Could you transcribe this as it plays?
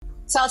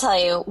So I'll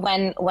tell you,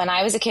 when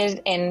I was a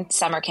kid in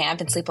summer camp,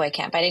 in sleepaway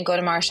camp, I didn't go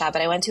to Marasha,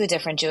 but I went to a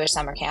different Jewish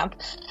summer camp.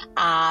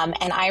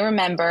 And I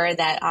remember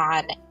that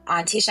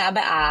on Tisha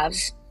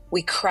B'Av,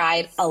 we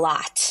cried a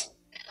lot.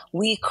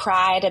 We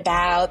cried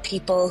about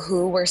people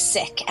who were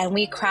sick, and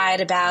we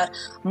cried about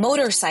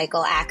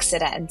motorcycle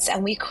accidents,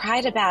 and we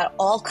cried about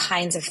all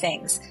kinds of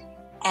things.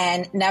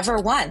 And never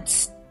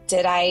once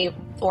did I,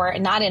 or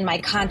not in my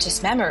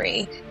conscious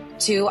memory,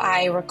 do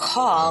I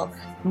recall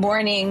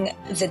mourning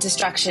the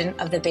destruction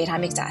of the Beit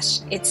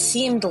HaMikdash. It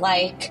seemed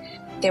like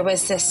there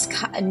was this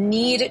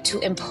need to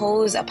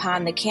impose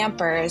upon the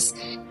campers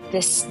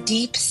this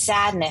deep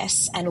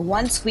sadness. And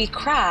once we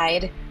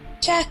cried,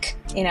 check,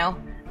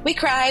 we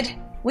cried,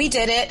 we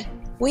did it,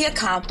 we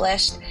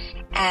accomplished.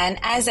 And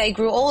as I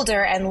grew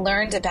older and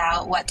learned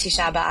about what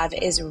Tisha B'Av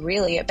is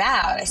really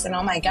about, I said,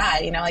 oh my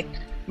God,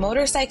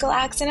 motorcycle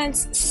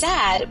accidents,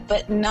 sad,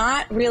 but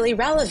not really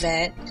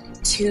relevant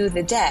to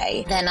the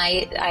day. Then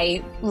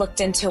I looked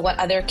into what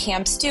other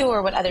camps do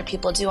or what other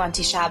people do on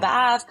Tisha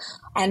B'Av,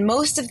 and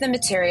most of the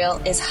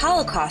material is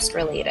Holocaust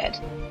related.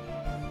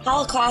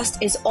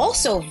 Holocaust is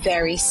also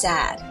very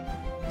sad,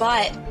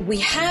 but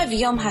we have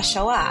Yom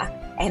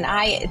HaShoah, and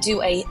I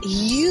do a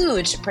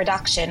huge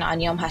production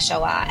on Yom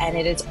HaShoah, and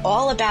it is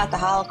all about the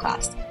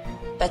Holocaust.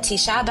 But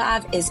Tisha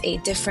B'Av is a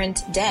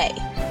different day.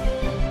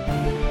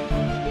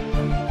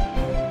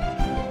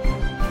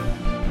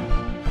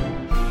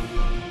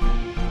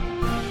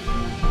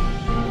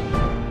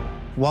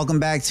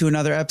 Welcome back to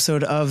another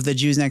episode of The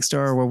Jews Next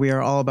Door, where we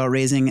are all about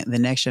raising the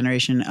next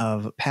generation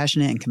of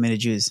passionate and committed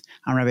Jews.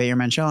 I'm Rabbi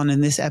Manchel, and in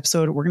this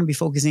episode, we're going to be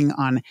focusing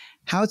on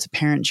how to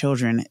parent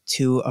children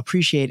to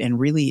appreciate and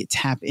really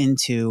tap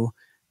into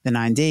the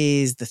 9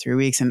 days, the 3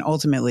 weeks, and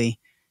ultimately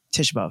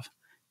Tisha B'Av.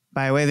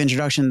 By way of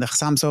introduction, the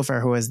Chassam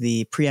Sofer, who was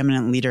the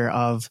preeminent leader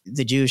of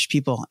the Jewish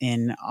people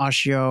in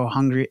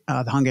Austria-Hungary,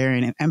 the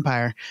Hungarian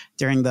Empire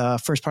during the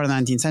first part of the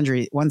 19th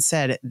century, once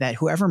said that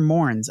whoever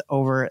mourns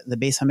over the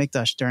Beis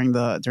HaMikdash during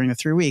the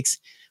 3 weeks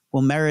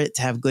will merit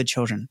to have good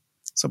children.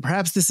 So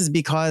perhaps this is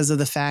because of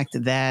the fact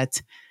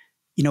that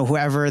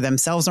whoever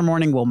themselves are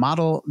mourning will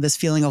model this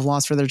feeling of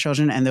loss for their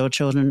children, and their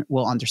children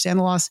will understand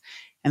the loss.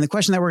 And the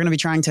question that we're going to be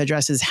trying to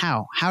address is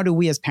how? How do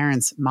we as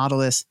parents model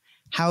this?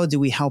 How do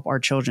we help our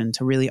children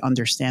to really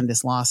understand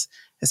this loss,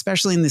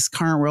 especially in this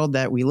current world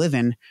that we live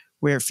in,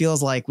 where it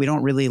feels like we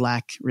don't really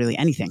lack really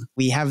anything?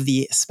 We have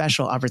the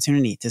special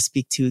opportunity to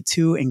speak to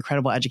two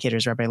incredible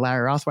educators, Rabbi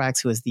Larry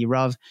Rothwachs, who is the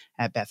Rav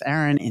at Beth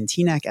Aaron in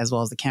Teaneck, as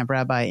well as the camp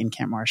rabbi in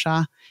Camp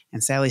Marasha,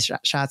 and Sally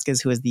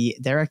Shatzkes, who is the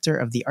director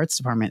of the arts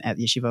department at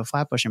Yeshiva of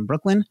Flatbush in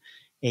Brooklyn,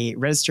 a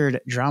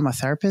registered drama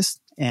therapist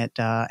at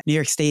New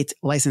York State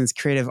licensed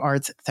creative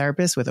arts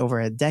therapist with over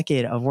a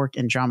decade of work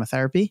in drama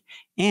therapy,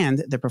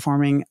 and the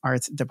performing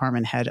arts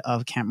department head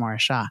of Camp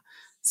Marasha.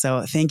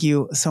 So thank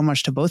you so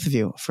much to both of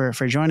you for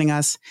joining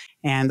us.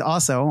 And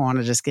also I want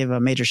to just give a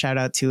major shout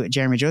out to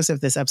Jeremy Joseph.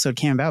 This episode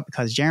came about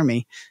because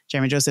Jeremy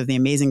Joseph, the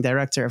amazing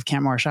director of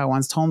Camp Marasha,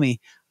 once told me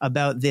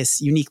about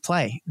this unique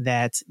play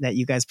that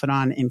you guys put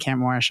on in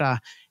Camp Marasha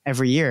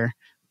every year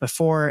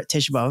before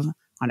Tisha B'Av,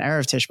 on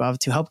Erev Tisha B'Av,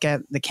 to help get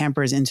the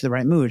campers into the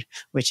right mood,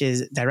 which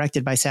is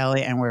directed by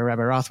Sally and where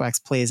Rabbi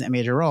Rothwachs plays a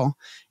major role.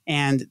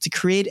 And to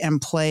create and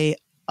play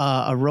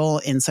a role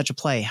in such a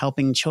play,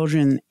 helping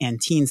children and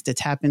teens to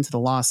tap into the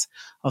loss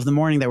of the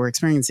mourning that we're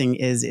experiencing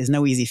is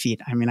no easy feat.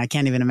 I mean, I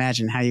can't even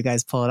imagine how you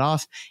guys pull it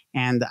off.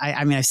 And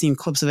I've seen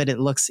clips of it. It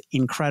looks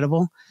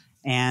incredible.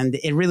 And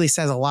it really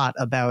says a lot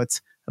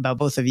about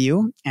both of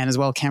you and as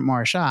well Camp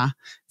Marasha,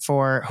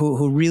 for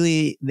who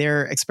really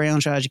their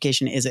experiential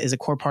education is a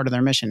core part of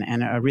their mission.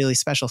 And a really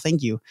special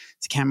thank you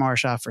to Camp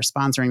Marasha for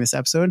sponsoring this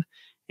episode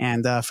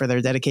and for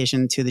their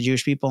dedication to the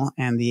Jewish people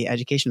and the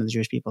education of the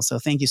Jewish people. So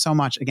thank you so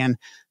much again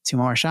to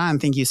Marasha, and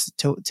thank you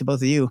to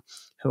both of you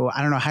who,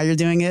 I don't know how you're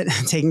doing it,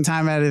 taking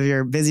time out of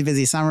your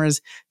busy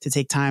summers to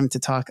take time to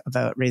talk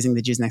about raising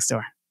the Jews next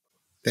door.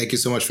 Thank you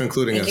so much for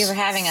including us. Thank you for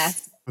having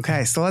us.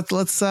 Okay, so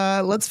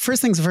let's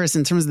first things first,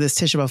 in terms of this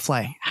Tisha B'Av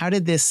play. How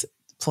did this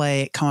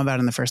play come about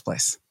in the first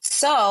place?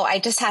 So I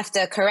just have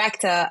to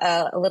correct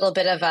a little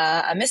bit of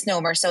a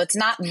misnomer. So it's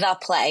not the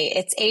play,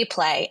 it's a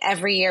play.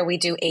 Every year we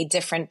do a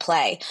different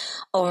play.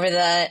 Over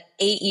the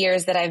 8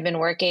 years that I've been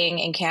working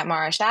in Camp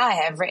Marasha, I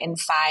have written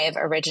 5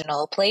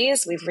 original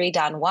plays. We've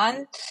redone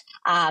 1,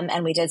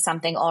 and we did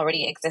something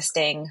already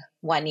existing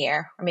 1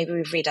 year, or maybe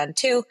we've redone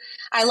 2.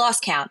 I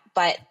lost count,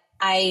 but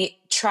I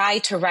try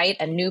to write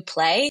a new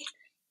play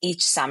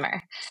each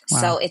summer. Wow.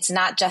 So it's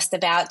not just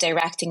about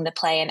directing the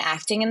play and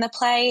acting in the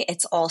play.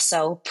 It's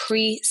also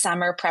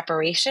pre-summer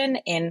preparation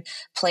in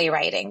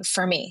playwriting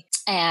for me.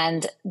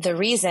 And the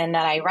reason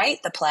that I write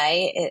a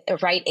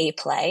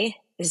play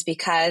is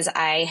because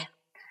I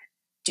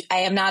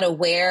am not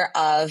aware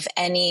of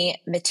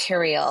any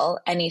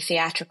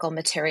theatrical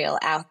material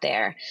out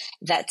there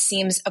that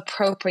seems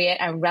appropriate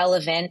and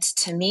relevant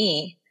to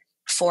me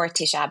for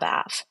Tisha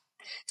B'Av.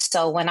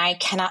 So when I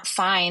cannot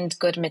find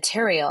good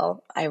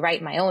material, I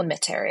write my own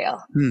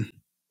material.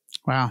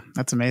 Wow,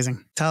 that's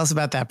amazing. Tell us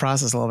about that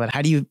process a little bit.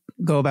 How do you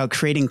go about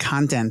creating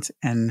content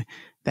and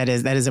that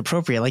is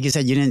appropriate. Like you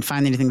said, you didn't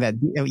find anything that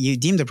you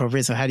deemed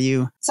appropriate. So how do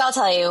you? So I'll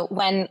tell you,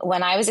 when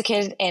I was a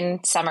kid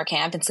in summer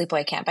camp, in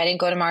sleepaway camp, I didn't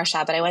go to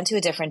Marsha, but I went to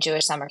a different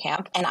Jewish summer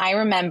camp. And I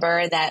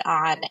remember that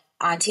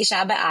on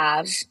Tisha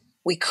B'Av,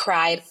 we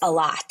cried a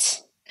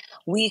lot.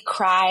 We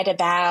cried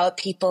about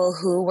people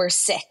who were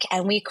sick,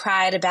 and we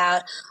cried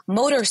about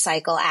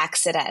motorcycle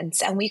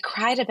accidents, and we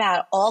cried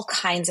about all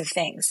kinds of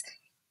things.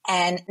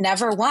 And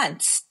never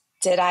once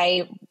did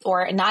I,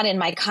 or not in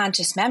my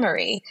conscious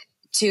memory,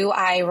 do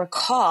I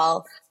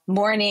recall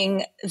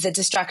mourning the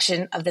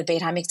destruction of the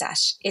Beit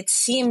HaMikdash. It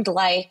seemed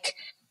like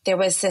there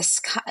was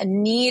this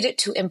need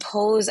to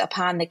impose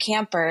upon the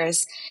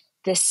campers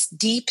this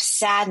deep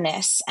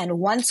sadness. And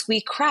once we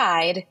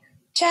cried,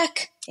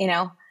 check,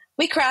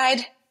 we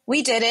cried,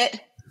 we did it,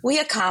 we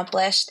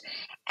accomplished.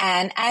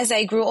 And as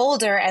I grew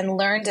older and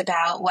learned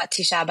about what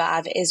Tisha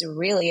B'Av is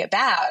really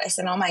about, I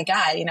said, oh my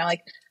God,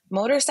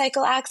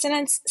 motorcycle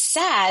accidents,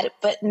 sad,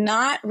 but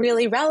not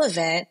really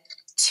relevant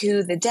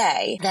to the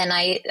day. Then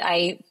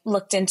I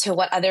looked into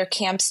what other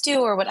camps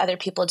do or what other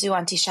people do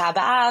on Tisha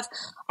B'Av,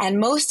 and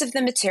most of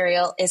the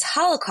material is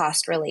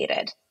Holocaust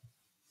related.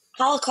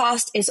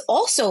 Holocaust is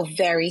also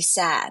very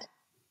sad,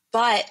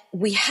 but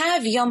we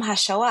have Yom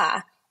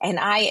HaShoah, and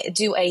I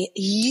do a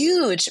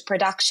huge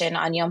production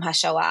on Yom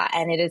HaShoah,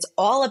 and it is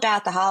all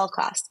about the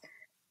Holocaust.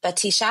 But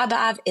Tisha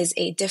B'Av is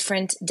a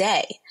different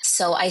day.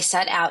 So I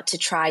set out to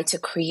try to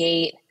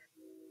create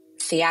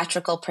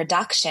theatrical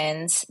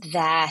productions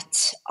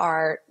that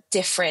are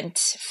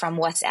different from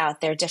what's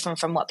out there, different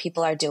from what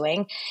people are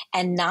doing,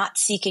 and not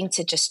seeking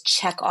to just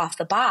check off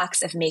the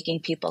box of making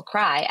people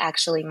cry.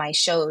 Actually, my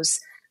shows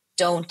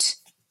don't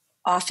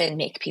often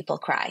make people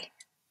cry.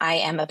 I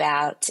am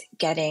about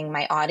getting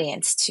my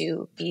audience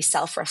to be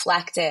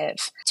self-reflective,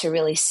 to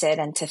really sit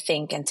and to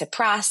think and to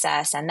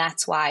process. And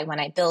that's why when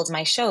I build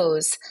my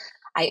shows,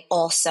 I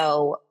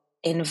also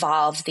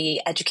involve the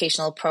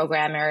educational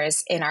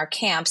programmers in our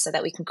camp so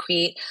that we can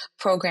create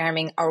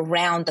programming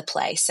around the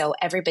play. So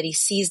everybody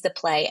sees the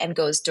play and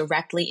goes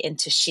directly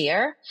into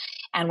shir.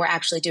 And we're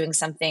actually doing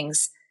some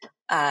things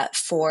we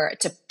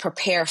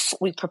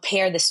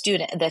prepare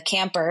the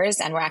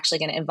campers, and we're actually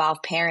going to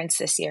involve parents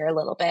this year a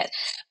little bit.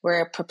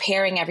 We're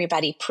preparing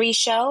everybody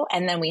pre-show,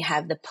 and then we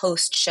have the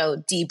post-show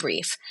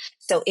debrief.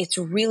 So it's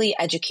really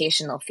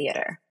educational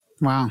theater.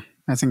 Wow,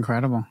 that's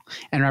incredible.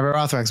 And Rabbi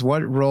Rothwachs,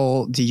 what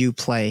role do you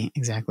play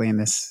exactly in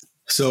this?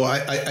 So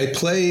I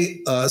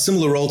play a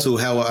similar role to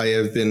how I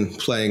have been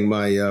playing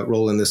my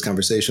role in this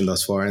conversation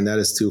thus far, and that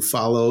is to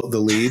follow the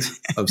lead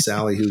of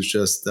Sally, who's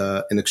just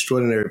an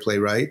extraordinary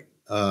playwright.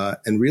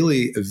 And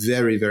really a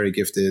very, very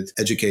gifted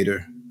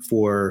educator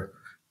for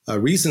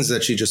reasons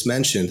that she just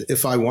mentioned.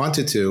 If I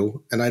wanted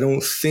to, and I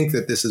don't think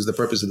that this is the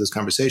purpose of this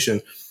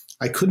conversation,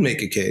 I could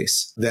make a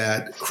case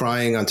that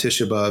crying on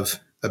Tisha B'Av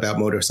about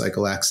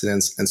motorcycle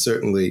accidents, and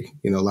certainly,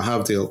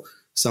 lahavdil,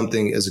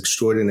 something as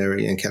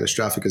extraordinary and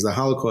catastrophic as the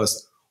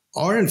Holocaust,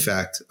 are in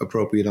fact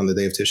appropriate on the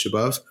day of Tisha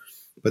B'Av.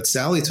 But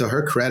Sally, to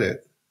her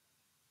credit,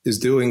 is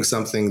doing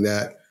something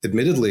that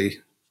admittedly,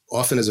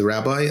 often as a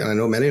rabbi, and I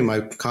know many of my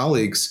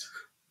colleagues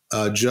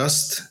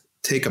just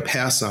take a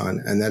pass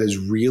on, and that is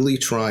really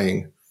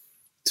trying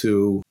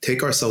to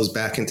take ourselves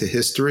back into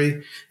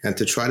history and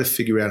to try to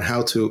figure out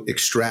how to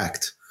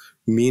extract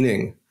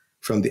meaning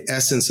from the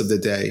essence of the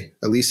day,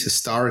 at least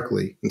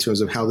historically, in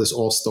terms of how this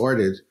all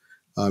started,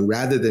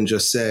 rather than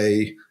just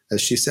say,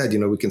 as she said,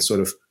 we can sort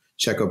of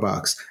check a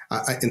box.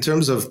 In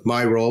terms of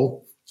my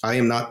role, I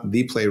am not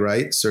the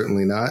playwright,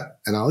 certainly not.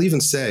 And I'll even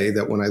say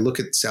that when I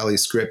look at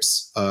Sally's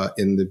scripts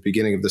in the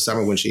beginning of the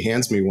summer, when she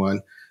hands me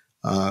one,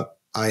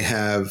 I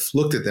have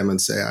looked at them and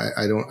say,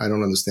 I don't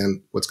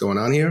understand what's going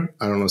on here.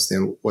 I don't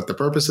understand what the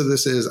purpose of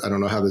this is. I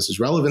don't know how this is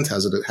relevant. How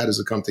does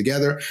it come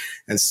together?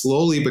 And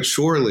slowly but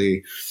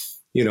surely,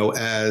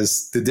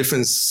 as the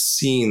different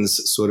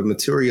scenes sort of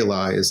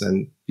materialize,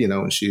 and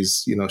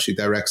she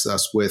directs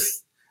us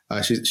with.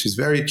 She's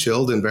very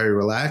chilled and very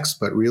relaxed,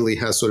 but really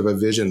has sort of a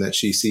vision that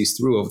she sees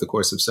through over the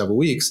course of several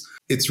weeks.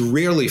 It's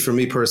rarely for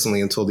me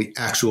personally until the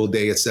actual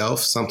day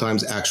itself,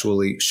 sometimes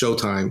actually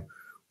showtime,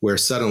 where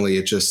suddenly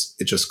it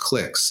just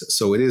clicks.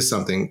 So it is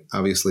something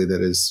obviously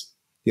that is,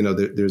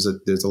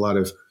 there's a lot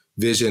of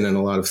vision and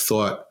a lot of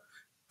thought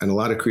and a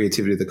lot of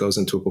creativity that goes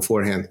into it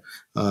beforehand.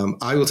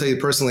 I will tell you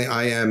personally,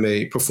 I am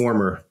a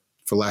performer,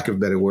 for lack of a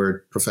better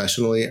word,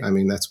 professionally. I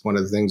mean, that's one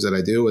of the things that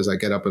I do is I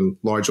get up in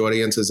large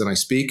audiences and I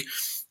speak.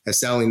 As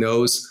Sally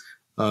knows,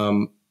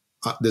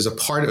 there's a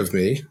part of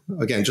me,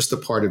 again, just a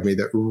part of me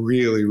that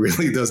really,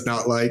 really does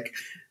not like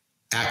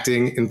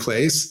acting in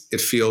plays.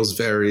 It feels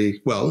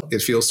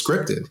it feels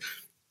scripted,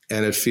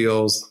 and it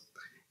feels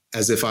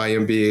as if I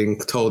am being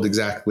told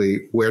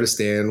exactly where to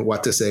stand,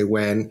 what to say,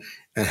 when,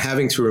 and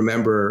having to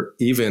remember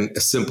even a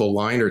simple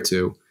line or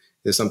two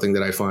is something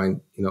that I find,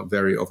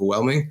 very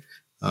overwhelming.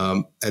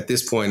 At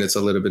this point, it's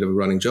a little bit of a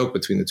running joke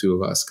between the two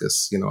of us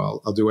because,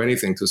 I'll do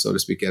anything to, so to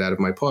speak, get out of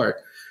my part.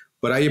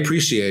 But I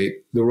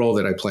appreciate the role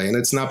that I play. And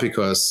it's not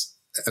because,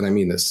 and I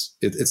mean this,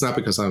 it's not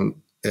because I'm,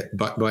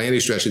 by any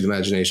stretch of the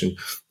imagination,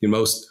 the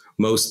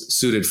most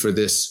suited for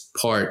this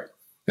part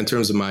in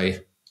terms of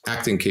my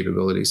acting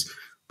capabilities.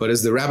 But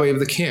as the rabbi of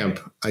the camp,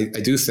 I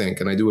do think,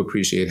 and I do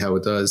appreciate how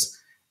it does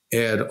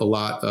add a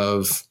lot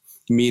of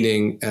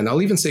meaning, and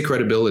I'll even say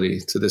credibility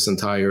to this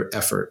entire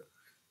effort.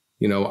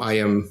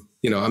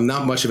 I'm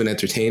not much of an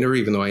entertainer,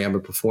 even though I am a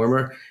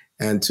performer.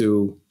 And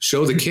to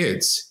show the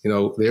kids,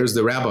 there's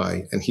the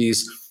rabbi, and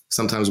he's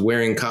sometimes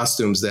wearing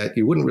costumes that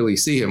you wouldn't really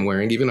see him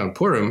wearing, even on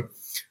Purim.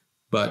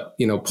 But,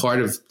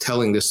 part of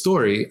telling this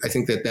story, I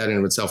think that in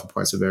of itself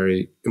imparts a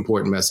very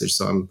important message.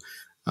 So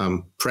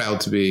I'm proud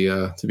to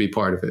be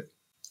part of it.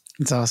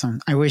 It's awesome.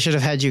 I wish I'd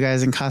have had you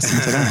guys in costume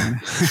today.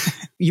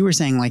 You were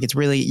saying it's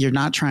really, you're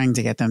not trying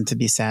to get them to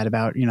be sad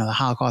about, the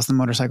Holocaust, the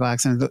motorcycle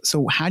accident.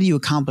 So how do you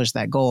accomplish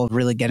that goal of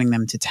really getting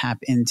them to tap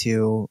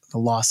into the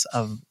loss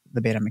of the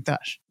Beit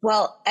HaMikdash?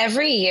 Well,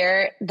 every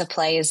year the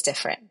play is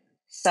different.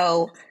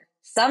 So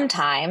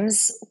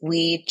sometimes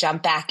we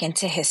jump back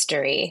into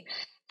history,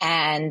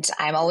 and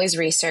I'm always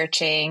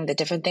researching the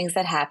different things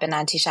that happen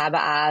on Tisha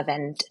B'Av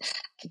and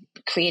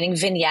creating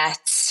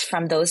vignettes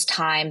from those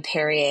time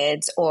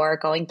periods, or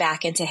going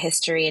back into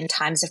history in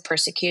times of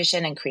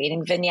persecution and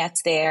creating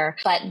vignettes there.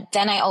 But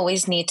then I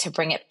always need to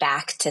bring it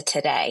back to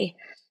today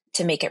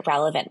to make it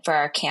relevant for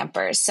our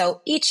campers.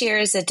 So each year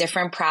is a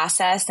different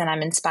process, and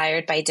I'm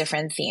inspired by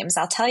different themes.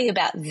 I'll tell you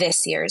about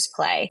this year's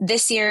play.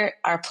 This year,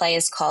 our play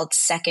is called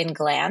Second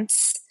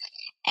Glance,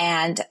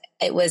 and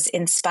it was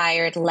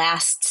inspired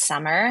last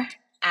summer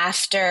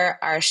after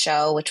our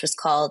show, which was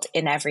called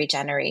In Every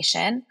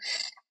Generation.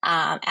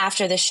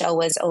 After the show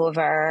was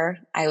over,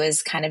 I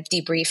was kind of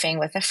debriefing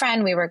with a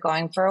friend. We were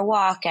going for a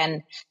walk,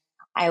 and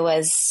I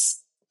was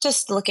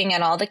just looking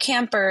at all the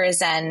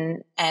campers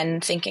and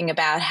thinking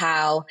about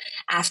how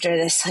after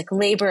this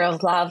labor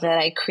of love that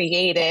I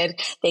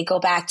created, they go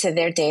back to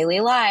their daily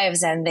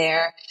lives and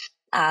their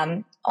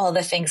all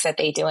the things that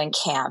they do in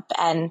camp.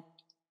 And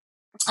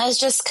I was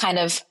just kind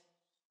of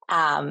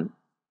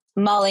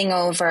mulling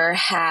over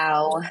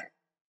how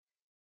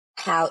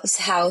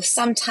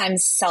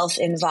sometimes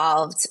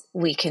self-involved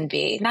we can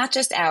be, not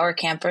just our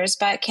campers,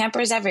 but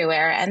campers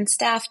everywhere and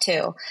staff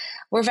too.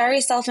 We're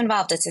very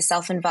self-involved. It's a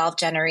self-involved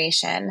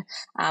generation.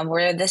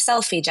 We're the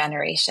selfie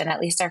generation. At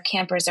least our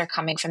campers are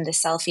coming from the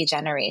selfie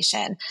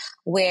generation,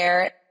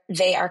 where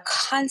they are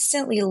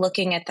constantly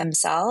looking at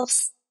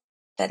themselves,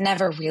 but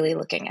never really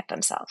looking at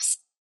themselves.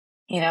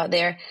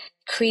 They're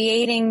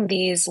creating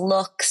these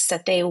looks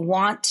that they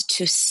want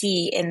to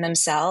see in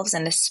themselves,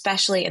 and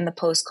especially in the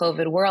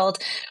post-COVID world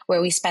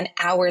where we spend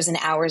hours and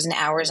hours and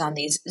hours on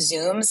these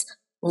Zooms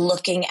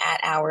looking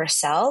at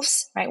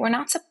ourselves, right? We're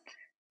not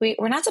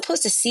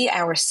supposed to see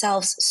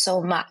ourselves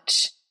so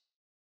much.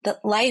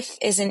 That life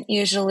isn't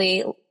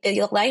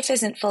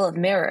full of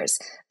mirrors.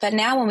 But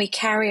now when we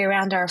carry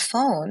around our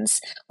phones,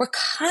 we're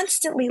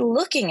constantly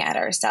looking at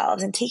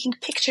ourselves and taking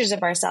pictures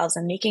of ourselves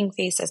and making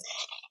faces.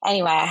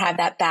 Anyway, I have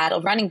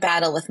that running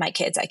battle with my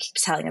kids. I keep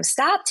telling them,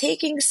 stop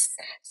taking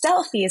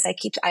selfies.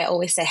 I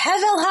always say,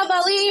 Hevel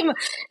Havalim,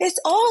 it's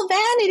all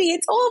vanity.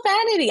 It's all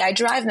vanity. I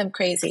drive them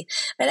crazy.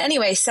 But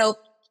anyway, so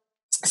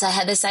I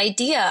had this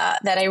idea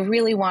that I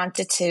really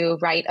wanted to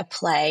write a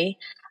play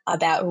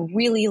about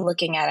really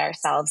looking at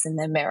ourselves in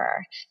the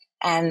mirror.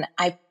 And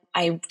I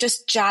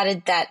just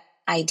jotted that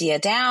idea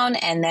down,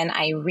 and then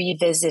I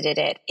revisited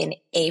it in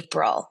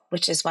April,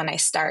 which is when I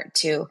start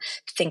to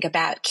think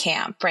about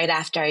camp. Right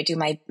after I do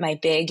my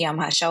big Yom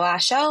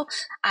HaShoah show,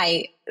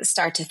 I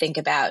start to think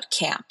about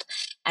camp.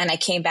 And I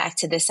came back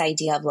to this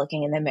idea of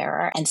looking in the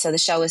mirror. And so the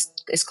show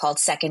is called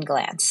Second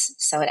Glance.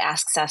 So it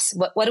asks us,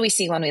 what do we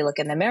see when we look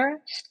in the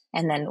mirror?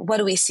 And then what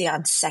do we see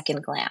on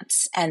second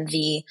glance? And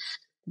the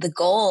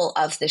goal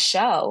of the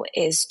show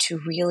is to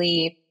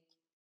really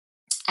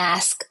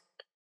ask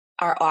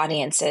our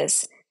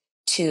audiences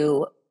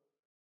to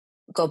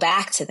go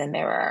back to the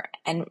mirror,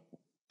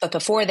 but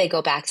before they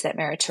go back to that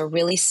mirror, to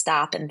really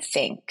stop and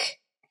think,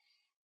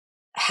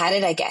 how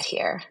did I get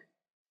here?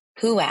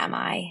 Who am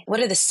I? What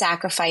are the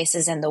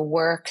sacrifices and the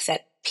work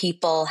that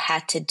people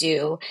had to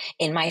do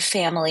in my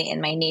family,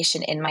 in my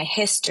nation, in my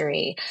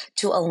history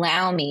to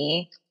allow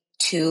me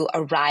to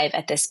arrive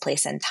at this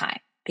place in time?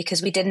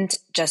 Because we didn't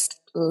just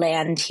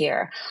land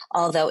here,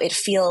 although it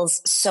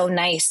feels so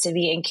nice to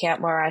be in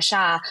Camp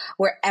Morashah,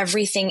 where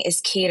everything is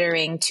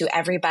catering to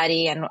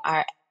everybody and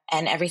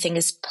everything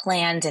is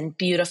planned and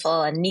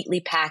beautiful and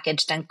neatly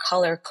packaged and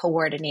color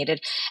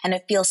coordinated. And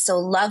it feels so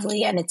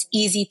lovely, and it's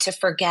easy to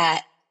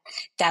forget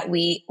that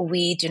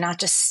we do not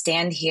just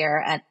stand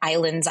here at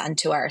islands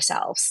unto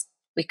ourselves.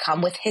 We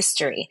come with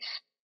history.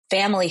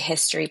 Family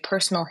history,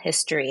 personal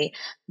history,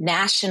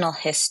 national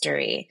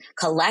history,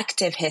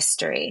 collective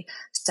history.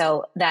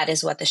 So that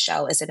is what the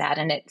show is about.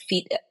 And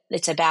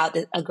it's about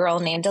a girl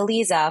named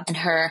Eliza and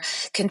her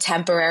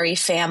contemporary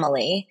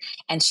family.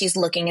 And she's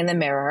looking in the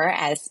mirror,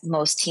 as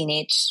most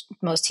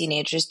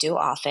teenagers do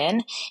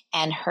often.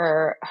 And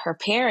her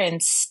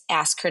parents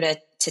ask her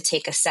to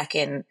take a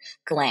second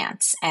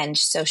glance. And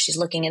so she's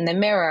looking in the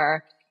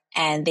mirror,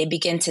 and they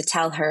begin to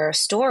tell her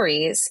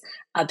stories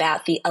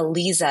about the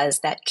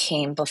Elizas that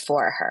came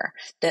before her,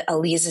 the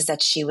Elizas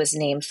that she was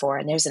named for.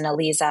 And there's an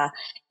Eliza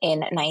in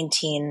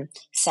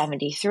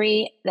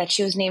 1973 that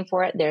she was named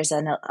for. There's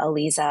an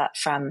Eliza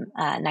from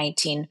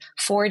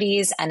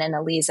 1940s and an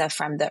Eliza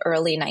from the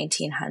early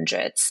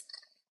 1900s.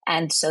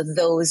 And so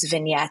those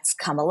vignettes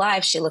come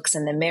alive. She looks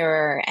in the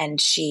mirror and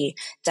she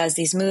does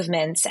these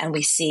movements, and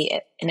we see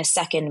it in a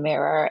second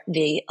mirror,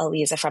 the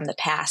Eliza from the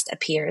past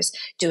appears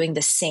doing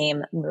the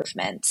same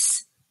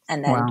movements.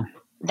 And then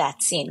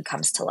that scene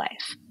comes to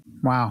life.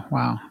 Wow.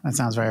 Wow. That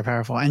sounds very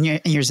powerful.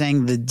 And you're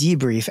saying the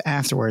debrief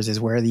afterwards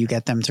is where you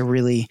get them to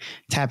really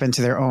tap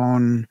into their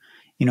own,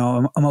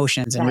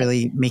 emotions and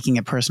really making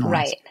it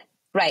personalized.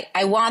 Right.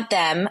 I want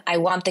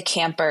the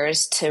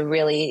campers to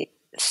really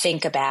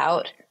think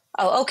about,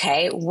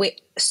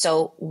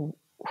 so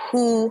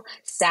who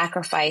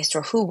sacrificed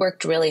or who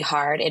worked really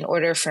hard in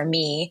order for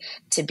me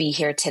to be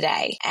here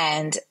today?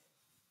 And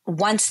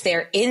once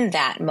they're in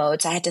that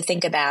mode, so I had to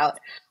think about,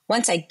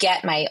 once I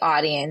get my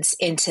audience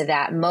into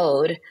that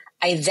mode,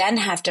 I then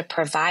have to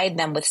provide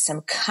them with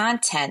some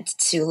content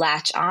to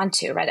latch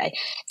onto, right?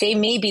 They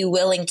may be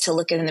willing to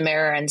look in the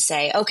mirror and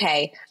say,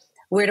 okay,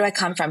 where do I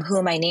come from? Who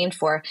am I named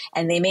for?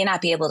 And they may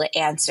not be able to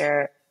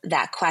answer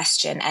that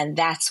question. And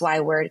that's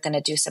why we're going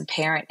to do some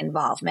parent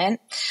involvement.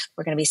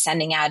 We're going to be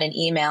sending out an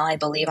email, I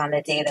believe, on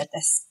the day that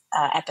this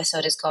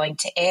episode is going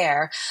to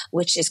air,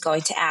 which is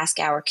going to ask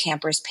our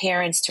campers'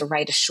 parents to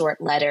write a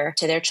short letter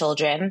to their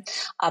children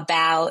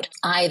about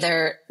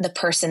either the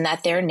person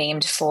that they're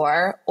named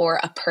for or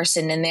a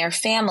person in their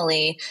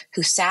family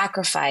who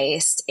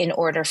sacrificed in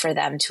order for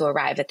them to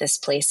arrive at this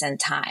place and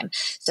time.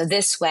 So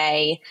this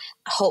way,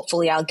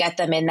 hopefully I'll get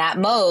them in that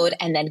mode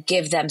and then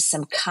give them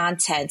some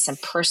content, some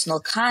personal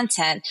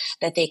content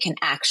that they can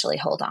actually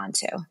hold on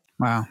to.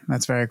 Wow,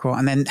 that's very cool.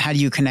 And then how do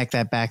you connect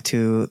that back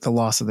to the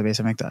loss of the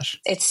Beis HaMikdash?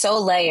 It's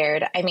so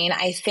layered. I mean,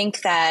 I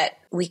think that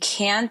we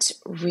can't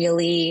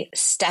really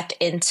step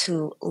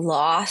into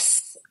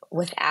loss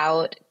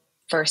without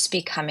first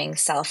becoming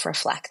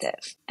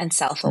self-reflective and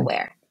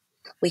self-aware.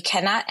 We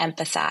cannot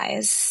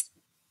empathize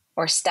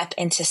or step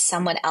into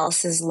someone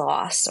else's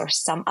loss or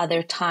some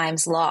other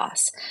time's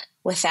loss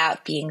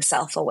without being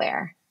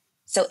self-aware.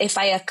 So if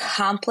I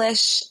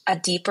accomplish a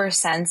deeper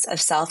sense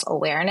of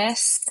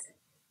self-awareness,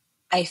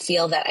 I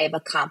feel that I've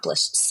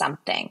accomplished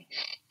something.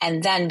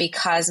 And then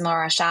because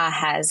Morasha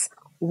has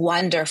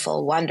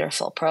wonderful,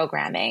 wonderful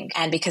programming,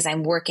 and because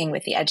I'm working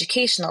with the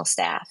educational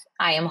staff,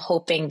 I am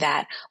hoping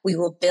that we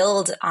will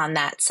build on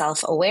that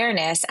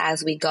self-awareness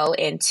as we go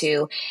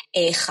into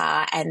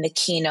Eicha and the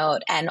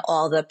keynote and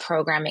all the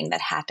programming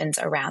that happens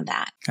around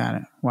that. Got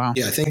it. Wow.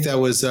 Yeah, I think that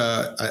was,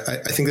 I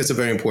think that's a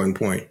very important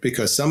point,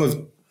 because some of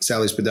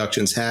Sally's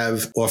productions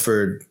have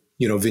offered,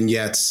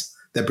 vignettes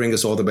that bring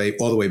us all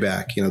the way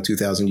back,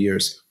 2,000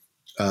 years.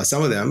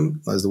 Some of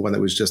them, as the one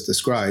that was just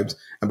described.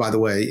 And by the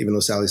way, even though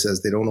Sally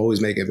says they don't always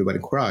make everybody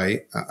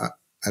cry,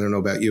 I don't know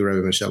about you,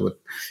 Rabbi Michelle, but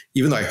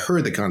even though I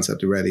heard the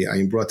concept already, I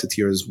am brought to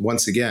tears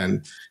once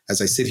again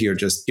as I sit here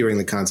just hearing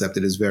the concept.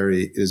 It is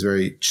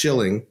very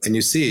chilling, and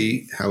you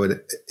see how it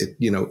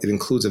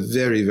includes a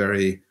very,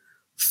 very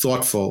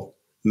thoughtful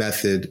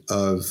method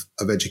of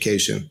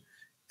education.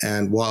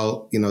 And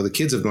while, the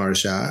kids of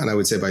Marasha, and I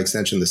would say by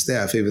extension the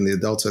staff, even the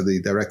adults, are the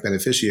direct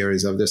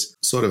beneficiaries of this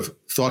sort of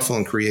thoughtful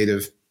and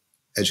creative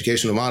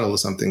educational model,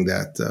 is something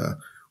that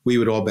we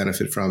would all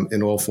benefit from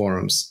in all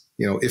forums.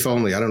 If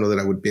only, I don't know that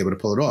I would be able to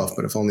pull it off,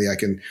 but if only I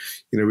can,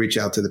 reach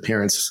out to the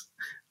parents,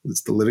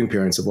 it's the living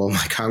parents of all my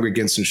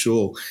congregants in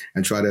shul,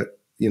 and try to,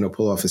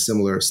 pull off a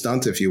similar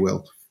stunt, if you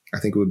will.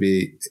 I think it would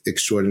be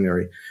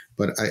extraordinary.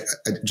 But I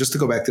just to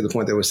go back to the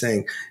point that I was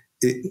saying,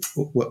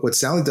 what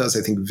Sally does,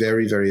 I think,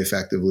 very, very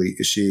effectively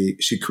is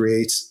she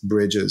creates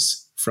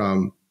bridges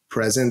from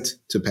present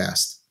to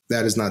past.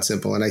 That is not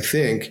simple. And I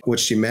think what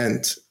she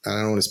meant, and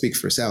I don't want to speak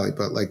for Sally,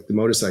 but like the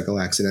motorcycle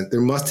accident, there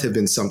must have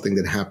been something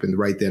that happened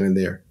right then and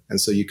there. And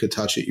so you could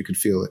touch it, you could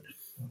feel it.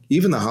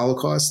 Even the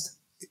Holocaust,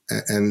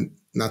 and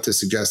not to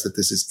suggest that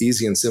this is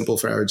easy and simple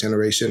for our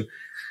generation,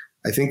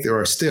 I think there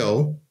are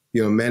still,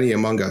 many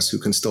among us who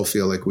can still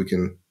feel like we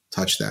can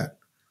touch that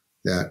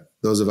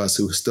those of us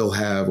who still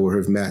have or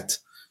have met,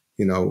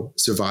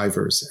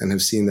 survivors and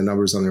have seen the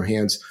numbers on their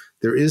hands,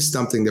 there is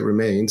something that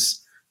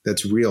remains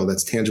that's real,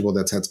 that's tangible,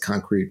 that's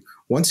concrete.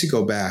 Once you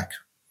go back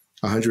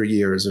 100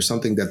 years or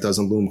something that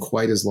doesn't loom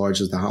quite as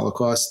large as the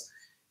Holocaust,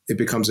 it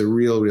becomes a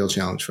real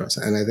challenge for us.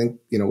 And I think,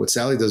 what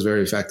Sally does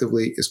very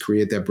effectively is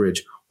create that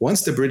bridge.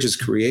 Once the bridge is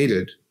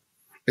created,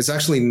 it's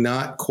actually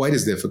not quite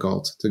as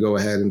difficult to go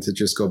ahead and to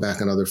just go back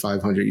another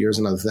 500 years,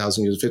 another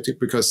 1,000 years, 50,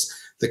 because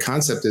the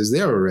concept is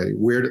there already.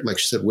 Like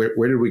she said,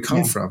 where did we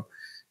come from?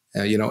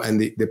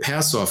 And the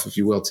pass off, if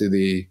you will, to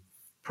the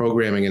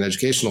programming and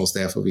educational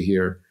staff over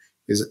here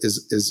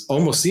is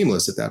almost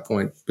seamless at that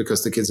point,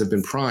 because the kids have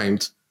been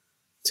primed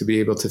to be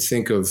able to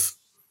think of,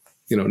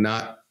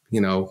 not,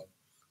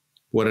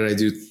 what did I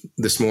do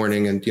this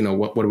morning? And,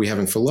 what are we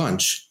having for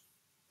lunch?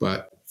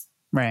 But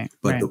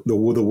the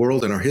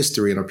world and our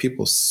history and our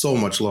people is so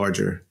much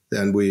larger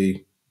than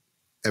we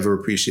ever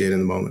appreciate in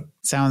the moment.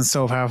 Sounds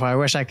so powerful. I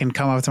wish I can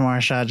come up to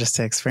Marsha just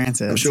to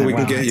experience it. I'm sure we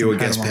can get you a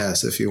guest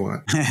pass if you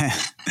want.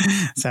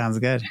 Sounds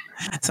good.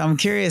 So I'm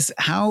curious,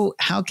 how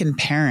can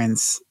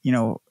parents,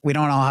 we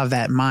don't all have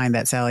that mind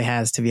that Sally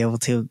has to be able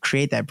to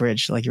create that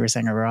bridge, like you were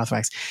saying over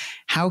Rothwachs.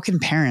 How can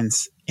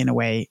parents, in a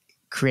way,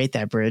 create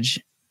that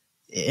bridge?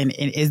 And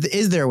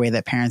is there a way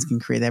that parents can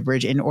create that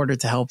bridge in order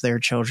to help their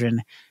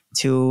children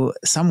to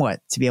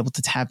be able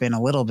to tap in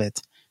a little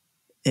bit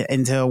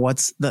into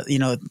what's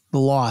the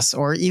loss,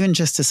 or even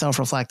just to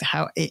self-reflect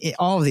how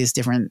all of these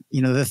different,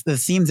 the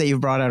themes that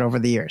you've brought out over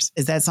the years?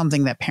 Is that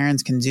something that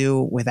parents can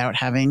do without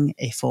having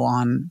a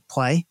full-on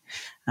play?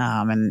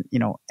 And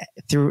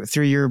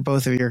through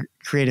both of your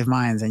creative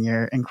minds and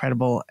your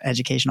incredible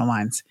educational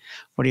minds,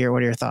 what are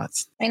your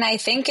thoughts? I mean, I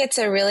think it's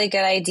a really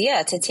good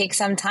idea to take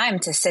some time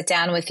to sit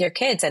down with your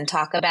kids and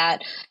talk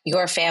about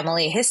your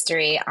family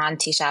history on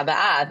Tisha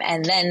B'Av,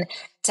 and then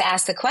to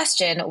ask the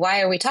question, why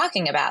are we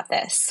talking about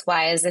this?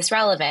 Why is this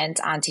relevant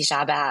on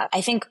Tisha B'Av?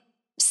 I think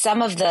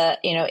some of the,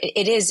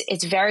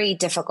 it's very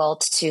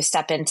difficult to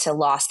step into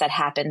loss that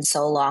happened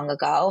so long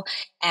ago.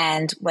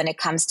 And when it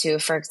comes to,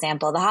 for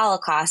example, the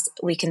Holocaust,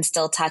 we can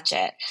still touch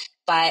it.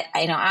 But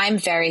I'm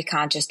very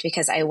conscious,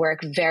 because I work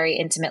very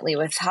intimately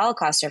with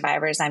Holocaust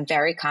survivors. I'm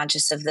very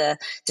conscious of the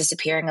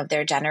disappearing of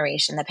their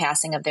generation, the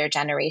passing of their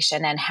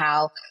generation, and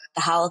how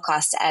the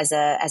Holocaust as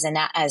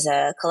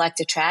a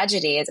collective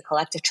tragedy, as a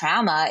collective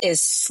trauma,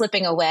 is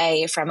slipping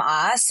away from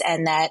us,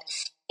 and that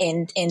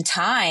in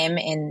time,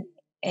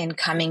 in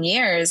coming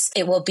years,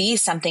 it will be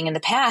something in the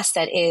past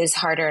that is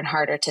harder and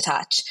harder to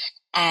touch.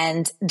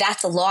 And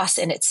that's a loss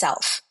in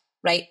itself,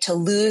 right? To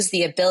lose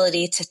the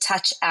ability to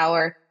touch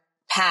our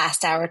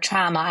past, our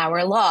trauma,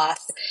 our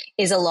loss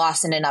is a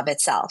loss in and of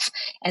itself.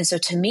 And so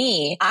to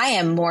me, I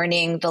am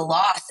mourning the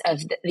loss of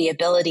the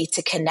ability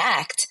to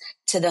connect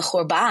to the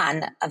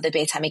Churban of the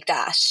Beit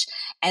HaMikdash.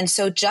 And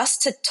so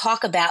just to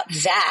talk about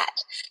that,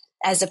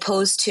 as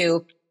opposed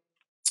to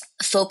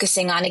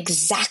focusing on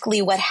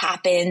exactly what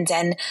happened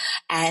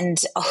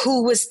and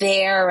who was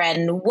there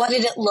and what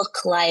did it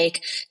look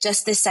like,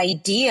 just this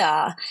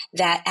idea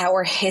that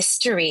our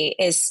history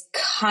is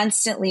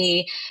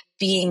constantly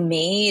being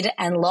made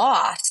and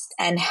lost,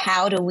 and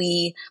how do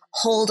we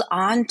hold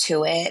on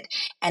to it,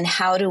 and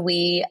how do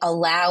we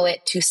allow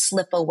it to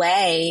slip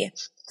away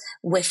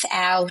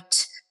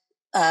without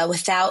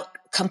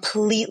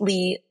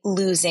completely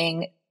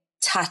losing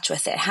touch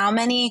with it? How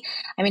many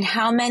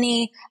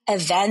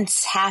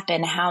events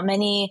happen? How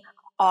many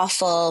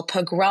awful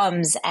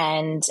pogroms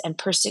and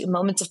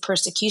moments of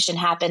persecution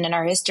happen in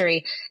our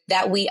history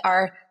that we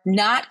are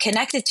not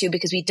connected to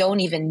because we don't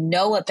even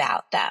know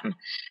about them,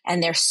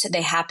 and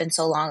they happened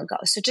so long ago.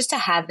 So just to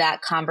have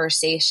that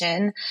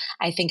conversation,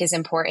 I think, is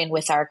important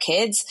with our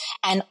kids,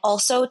 and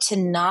also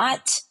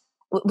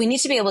we need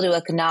to be able to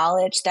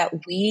acknowledge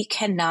that we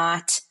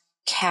cannot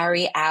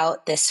carry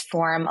out this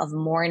form of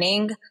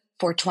mourning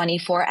for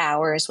 24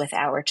 hours with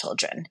our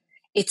children.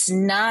 It's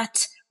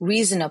not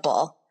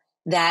reasonable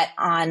that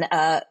on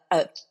a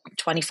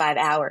 25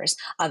 hours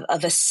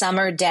of a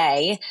summer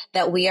day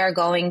that we are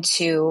going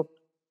to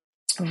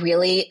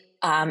really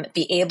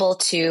be able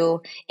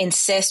to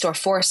insist or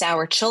force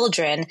our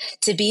children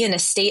to be in a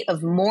state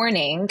of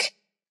mourning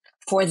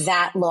for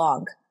that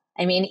long.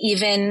 I mean,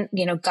 even,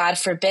 God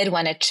forbid,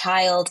 when a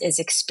child is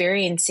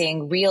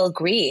experiencing real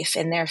grief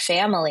in their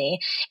family,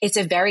 it's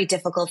a very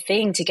difficult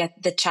thing to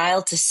get the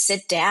child to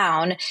sit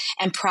down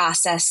and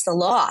process the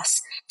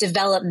loss.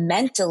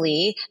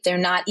 Developmentally, they're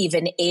not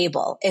even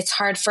able. It's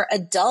hard for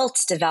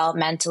adults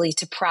developmentally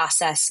to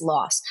process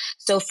loss.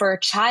 So for a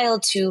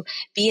child to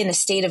be in a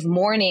state of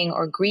mourning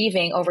or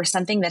grieving over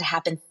something that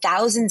happened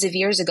thousands of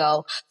years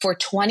ago for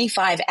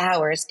 25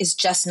 hours is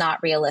just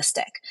not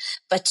realistic.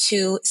 But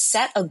to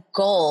set a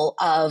goal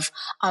of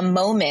a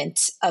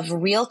moment of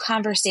real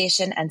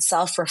conversation and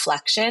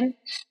self-reflection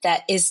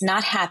that is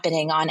not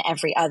happening on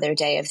every other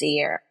day of the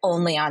year,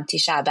 only on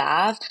Tisha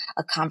B'Av,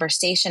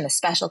 a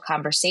special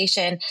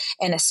conversation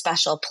in a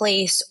special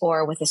place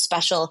or with a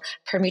special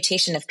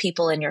permutation of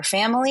people in your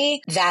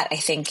family, that I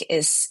think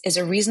is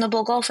a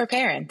reasonable goal for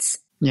parents.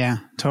 Yeah,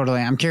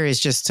 totally. I'm curious,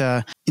 just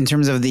in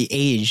terms of the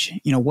age,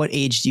 what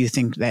age do you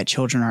think that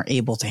children are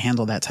able to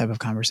handle that type of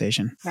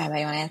conversation? Rabbi,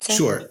 you want to answer?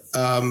 Sure.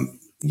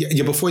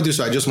 Yeah, before I do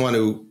so, I just want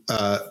to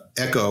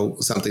echo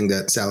something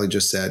that Sally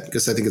just said,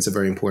 because I think it's a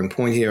very important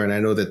point here. And I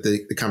know that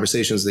the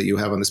conversations that you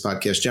have on this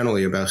podcast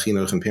generally are about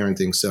chinuch and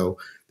parenting. So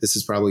this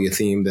is probably a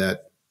theme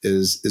that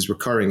is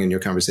recurring in your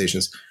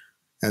conversations.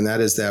 And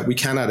that is that we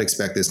cannot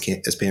expect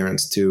as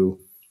parents to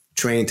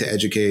train, to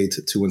educate,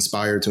 to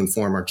inspire, to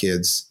inform our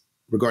kids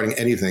regarding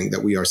anything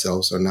that we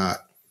ourselves are not,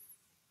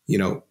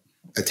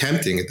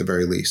 attempting at the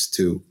very least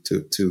to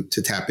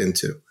tap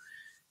into.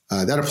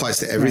 That applies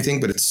to everything,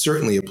 right. But it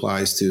certainly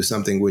applies to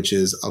something which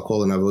is, I'll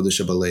call an avodah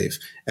shebalev.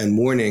 And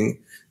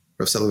mourning,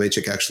 Rav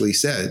Soloveitchik actually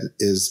said,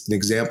 is an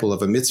example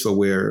of a mitzvah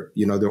where,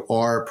 there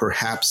are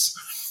perhaps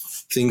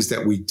things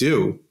that we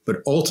do,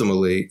 but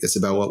ultimately it's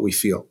about what we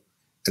feel.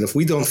 And if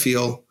we don't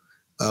feel,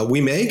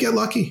 we may get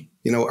lucky.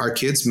 Our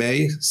kids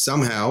may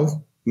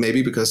somehow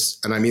maybe because,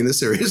 and I mean this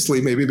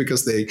seriously, maybe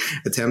because they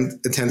attend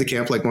a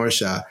camp like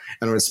Marsha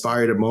and are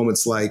inspired at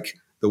moments like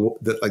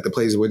the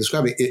plays that we're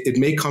describing. It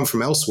may come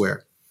from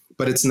elsewhere,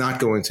 but it's not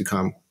going to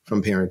come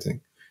from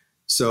parenting.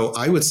 So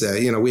I would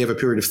say, we have a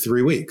period of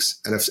 3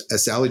 weeks. And if,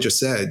 as Sally just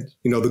said,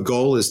 the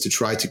goal is to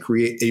try to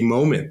create a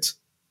moment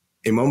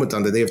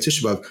on the day of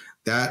Tisha B'Av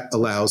that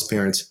allows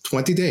parents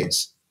 20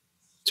 days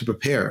to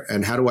prepare.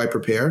 And how do I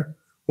prepare?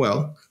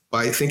 Well,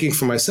 by thinking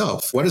for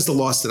myself, what is the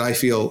loss that I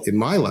feel in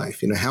my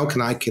life? How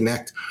can I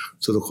connect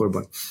to the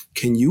Korban?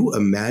 Can you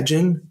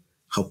imagine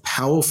how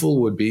powerful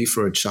it would be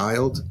for a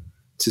child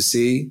to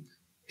see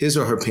his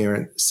or her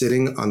parent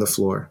sitting on the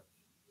floor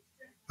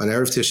on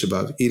Erev Tisha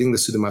B'Av, eating the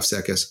Suda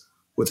Mafsekes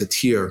with a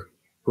tear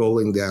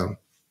rolling down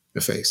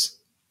their face?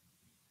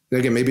 And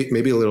again,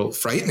 maybe a little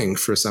frightening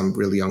for some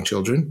really young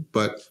children,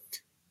 but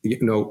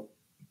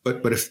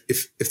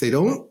if they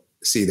don't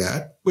see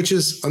that, which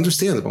is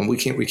understandable, we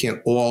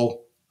can't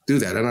all do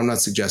that, and I'm not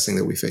suggesting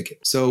that we fake it.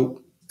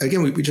 So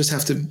again, we just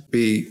have to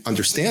be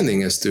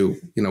understanding as to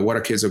what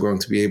our kids are going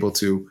to be able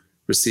to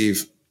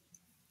receive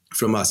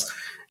from us.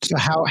 So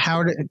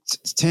how to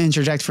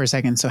interject for a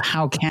second. So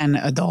how can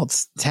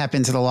adults tap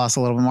into the loss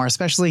a little bit more,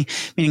 especially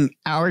meaning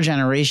our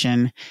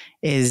generation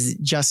is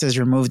just as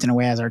removed in a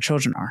way as our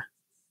children are.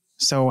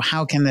 So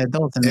how can the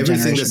adults in the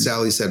everything generation... that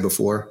Sally said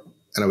before,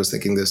 and I was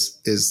thinking this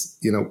is,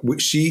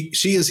 she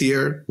is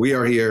here. We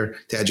are here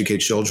to educate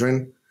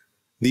children.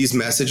 These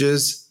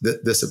messages,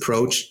 this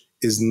approach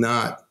is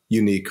not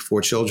unique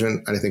for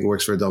children, and I think it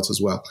works for adults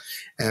as well.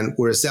 And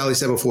whereas Sally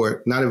said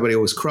before, not everybody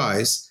always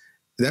cries.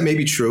 That may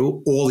be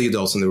true. All the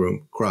adults in the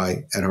room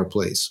cry at our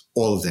plays.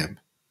 All of them.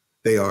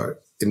 They are,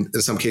 in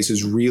some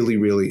cases, really,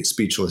 really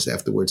speechless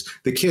afterwards.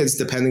 The kids,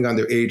 depending on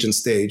their age and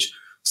stage,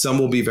 some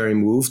will be very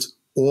moved.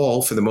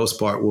 All, for the most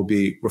part, will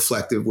be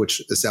reflective,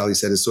 which, as Sally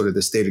said, is sort of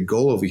the stated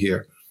goal over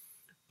here.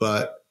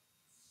 But,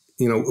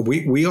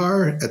 we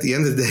are, at the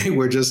end of the day,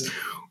 we're just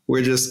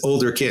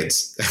older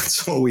kids.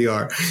 That's all we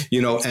are,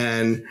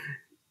 and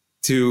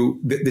to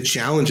the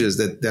challenges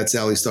that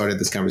Sally started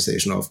this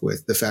conversation off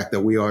with, the fact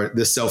that we are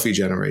the selfie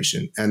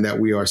generation and that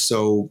we are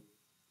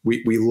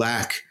we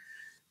lack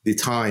the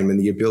time and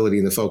the ability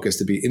and the focus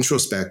to be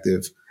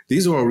introspective.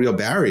 These are all real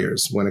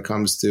barriers when it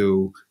comes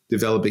to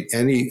developing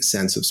any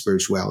sense of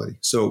spirituality.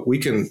 So we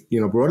can,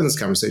 broaden this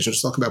conversation,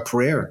 just talk about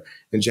prayer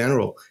in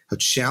general, how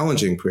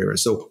challenging prayer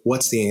is. So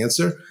what's the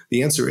answer?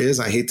 The answer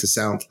is, I hate to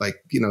sound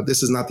like,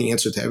 this is not the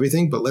answer to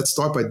everything, but let's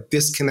start by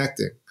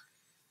disconnecting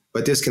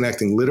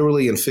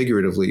literally and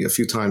figuratively a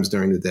few times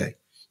during the day.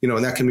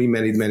 And that can mean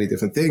many, many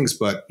different things.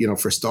 But,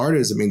 for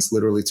starters, it means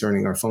literally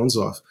turning our phones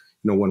off,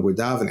 when we're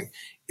davening.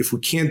 If we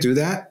can't do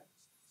that,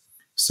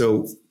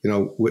 so,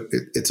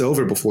 it's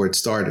over before it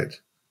started,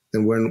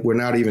 then we're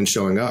not even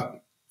showing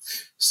up.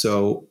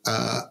 So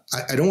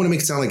I don't want to make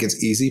it sound like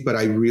it's easy, but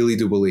I really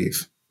do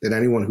believe that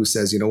anyone who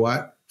says,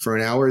 for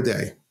an hour a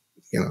day,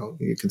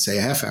 you can say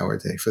a half hour a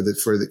day for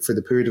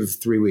the period of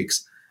 3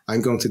 weeks,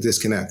 I'm going to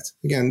disconnect.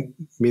 Again,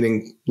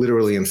 meaning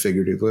literally and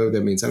figuratively, whatever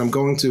that means. And I'm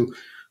going to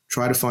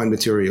try to find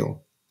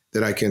material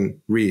that I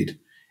can read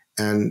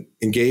and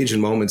engage in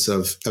moments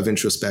of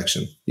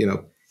introspection,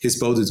 his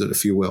bodhidut,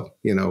 if you will,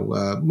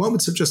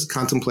 moments of just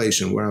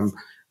contemplation where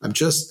I'm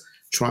just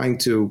trying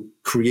to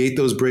create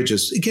those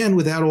bridges, again,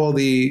 without all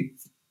the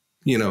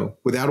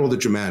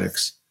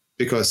dramatics,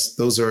 because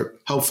those are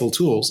helpful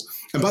tools.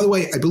 And by the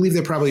way, I believe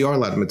there probably are a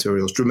lot of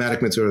materials,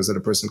 dramatic materials that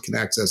a person can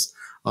access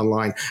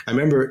online. I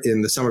remember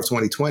in the summer of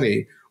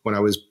 2020, when I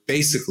was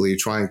basically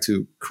trying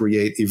to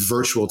create a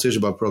virtual Tisha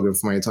B'Av program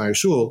for my entire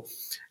shul,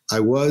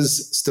 I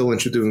was still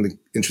introducing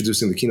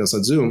the keynotes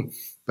on Zoom,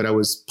 but I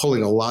was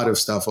pulling a lot of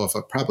stuff off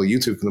of probably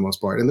YouTube for the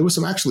most part. And there was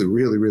some actually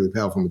really, really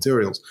powerful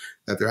materials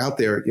that they're out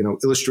there,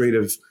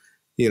 illustrative,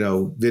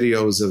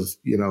 videos of,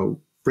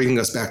 bringing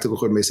us back to the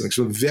Chorban Beis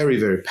Hamikdash. Very,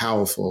 very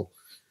powerful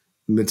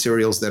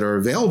materials that are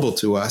available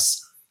to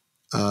us.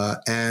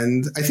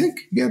 And I think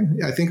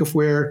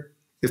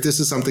if this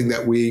is something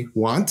that we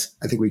want,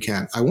 I think we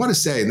can. I want to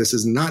say, and this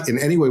is not in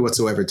any way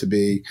whatsoever to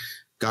be,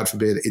 God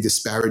forbid, a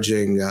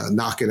disparaging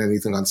knock at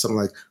anything on something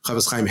like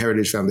Chavis Chaim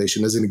Heritage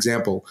Foundation as an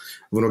example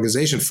of an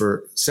organization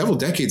for several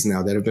decades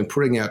now that have been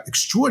putting out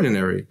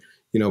extraordinary,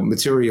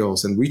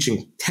 materials and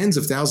reaching tens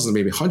of thousands,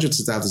 maybe hundreds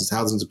of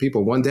thousands of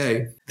people one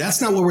day.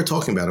 That's not what we're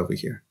talking about over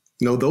here.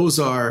 Those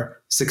are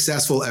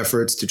successful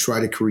efforts to try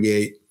to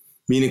create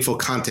meaningful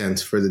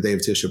content for the day of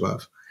Tisha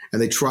B'Av.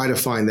 And they try to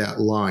find that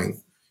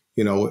line,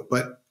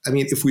 but I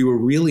mean, if we were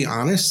really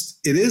honest,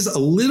 it is a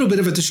little bit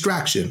of a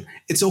distraction.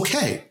 It's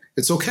okay.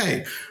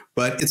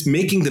 But it's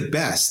making the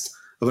best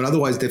of an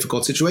otherwise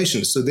difficult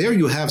situation. So there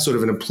you have sort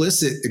of an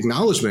implicit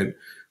acknowledgement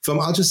from,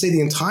 I'll just say,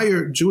 the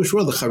entire Jewish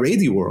world, the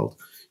Haredi world,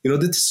 that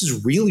this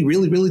is really,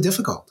 really, really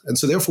difficult. And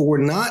so therefore we're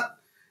not,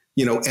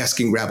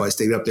 asking rabbis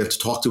to get up there to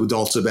talk to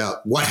adults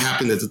about what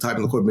happened at the time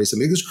of the Chorban Beis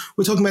Hamikdash.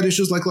 We're talking about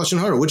issues like Lashon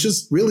Hara, which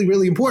is really,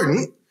 really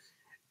important.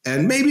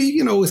 And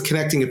maybe, with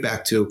connecting it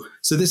back to,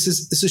 so this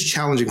is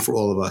challenging for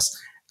all of us.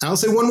 And I'll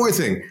say one more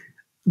thing.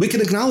 We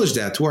can acknowledge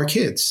that to our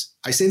kids.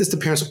 I say this to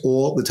parents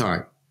all the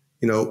time.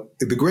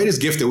 the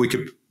greatest gift that we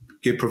could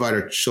provide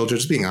our children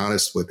is being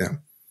honest with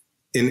them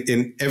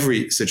in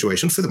every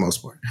situation for the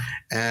most part,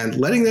 and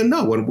letting them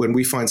know when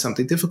we find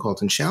something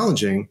difficult and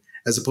challenging,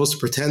 as opposed to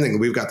pretending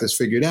we've got this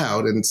figured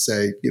out and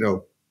say,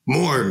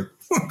 mourn.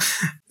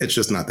 It's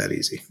just not that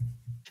easy.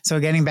 So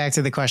getting back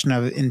to the question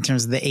of, in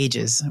terms of the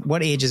ages,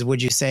 what ages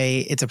would you say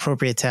it's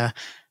appropriate to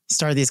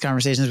start these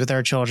conversations with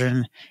our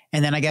children?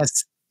 And then I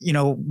guess,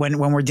 when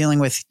we're dealing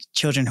with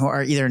children who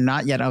are either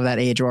not yet of that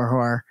age or who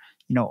are,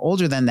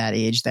 older than that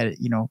age, that,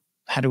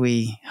 how do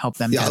we help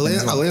them? Yeah,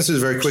 I'll answer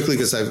this very quickly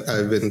because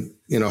I've been,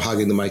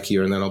 hogging the mic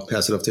here, and then I'll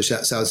pass it off to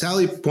Sally.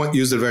 Sally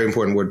used a very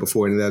important word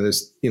before, and that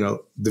is,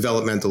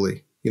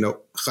 developmentally.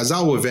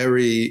 Chazal were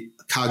very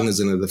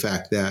cognizant of the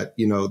fact that,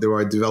 there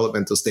are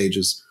developmental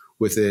stages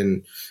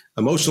within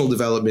emotional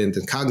development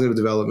and cognitive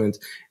development.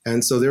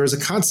 And so there is a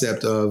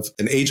concept of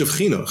an age of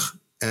chinuch.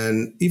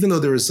 And even though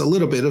there is a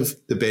little bit of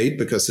debate,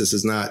 because this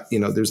is not,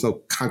 there's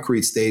no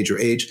concrete stage or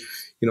age,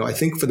 I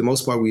think for the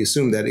most part, we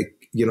assume that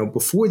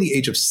before the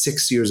age of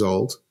 6 years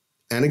old,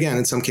 and again,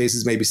 in some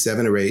cases, maybe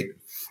 7 or 8,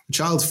 a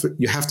child,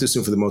 you have to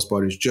assume for the most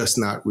part, is just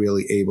not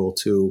really able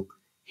to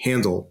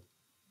handle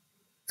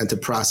and to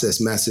process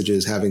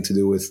messages having to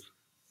do with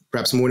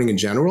perhaps mourning in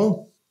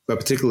general, but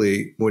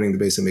particularly mourning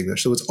the Beis Hamikdash.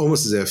 So it's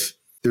almost as if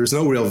there's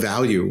no real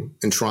value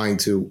in trying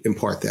to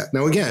impart that.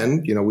 Now,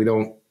 again,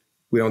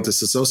 we don't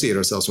disassociate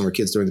ourselves from our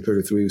kids during the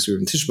period of 3 weeks or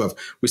even Tisha B'Av.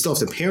 We still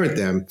have to parent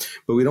them,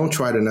 but we don't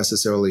try to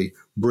necessarily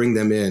bring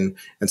them in.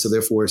 And so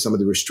therefore, some of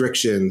the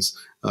restrictions,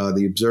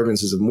 the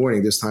observances of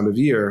mourning this time of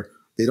year,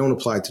 they don't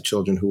apply to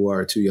children who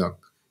are too young.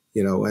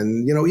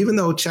 Even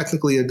though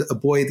technically a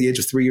boy at the age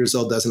of 3 years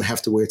old doesn't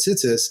have to wear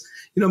tzitzis,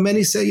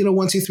 many say,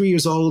 once you're 3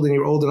 years old and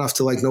you're old enough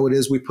to know what it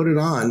is, we put it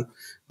on.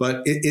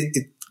 But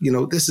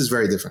this is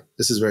very different.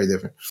 This is very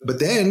different. But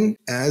then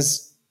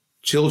as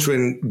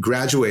children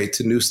graduate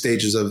to new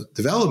stages of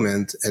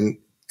development and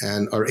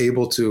are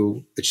able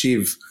to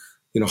achieve,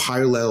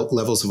 higher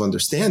levels of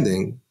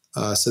understanding,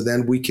 so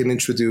then we can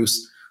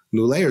introduce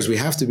new layers. We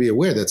have to be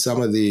aware that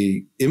some of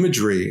the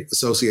imagery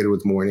associated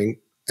with mourning,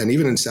 and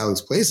even in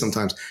Sally's plays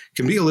sometimes,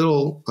 can be a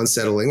little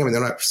unsettling. I mean,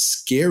 they're not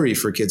scary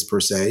for kids per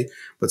se,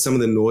 but some of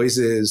the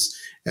noises,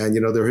 and,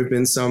 there have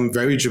been some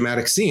very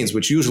dramatic scenes,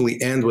 which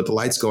usually end with the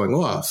lights going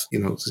off.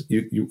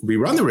 We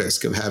run the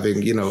risk of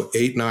having,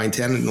 8, 9,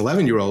 10, and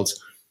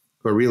 11-year-olds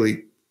who are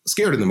really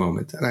scared in the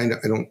moment. And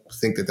I don't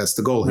think that that's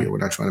the goal here. We're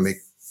not trying to make,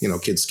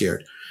 kids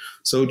scared.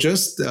 So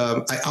just,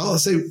 I'll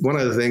say one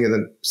other thing, and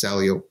then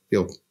Sally,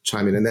 you'll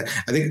chime in. And that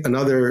I think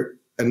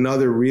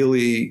another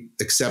really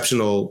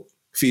exceptional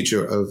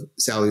feature of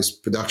Sally's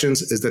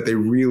productions is that they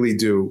really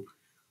do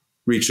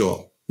reach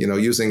all.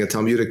 Using a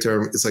Talmudic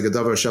term, it's like a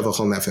davar sheva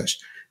chol nefesh.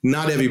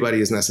 Not everybody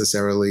is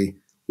necessarily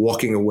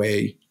walking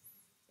away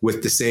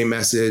with the same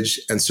message,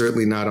 and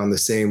certainly not on the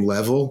same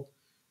level,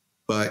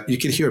 but you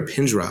can hear a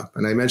pin drop.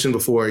 And I mentioned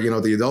before,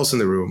 the adults in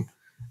the room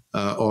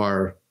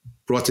are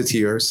brought to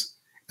tears,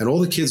 and all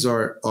the kids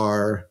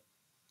they're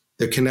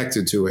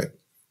connected to it.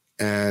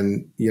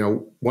 And,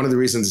 one of the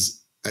reasons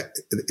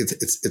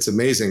it's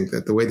amazing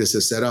that the way this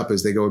is set up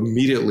is they go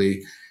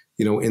immediately,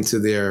 into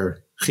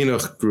their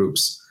chinuch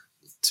groups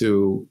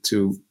to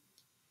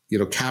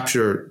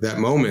capture that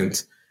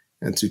moment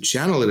and to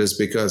channel it, is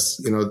because,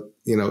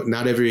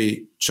 not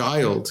every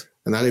child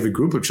and not every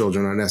group of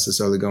children are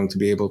necessarily going to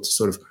be able to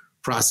sort of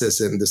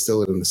process it and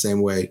distill it in the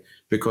same way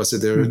because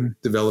of their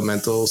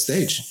developmental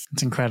stage.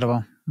 It's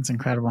incredible. It's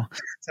incredible.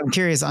 So I'm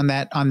curious on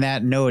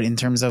that note, in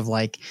terms of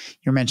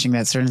you're mentioning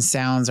that certain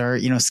sounds are,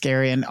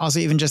 scary, and also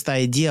even just the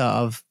idea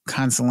of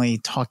constantly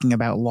talking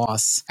about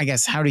loss. I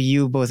guess, how do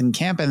you, both in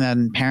camp and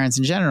then parents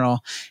in general,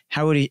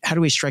 how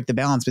do we strike the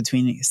balance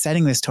between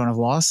setting this tone of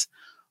loss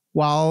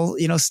while,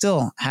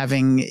 still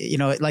having,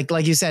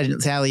 like you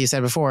said, Sally, you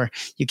said before,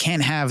 you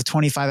can't have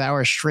 25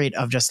 hours straight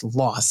of just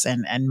loss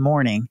and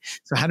mourning.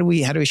 So how do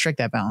we strike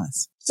that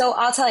balance? So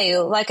I'll tell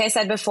you, like I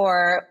said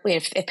before,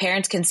 if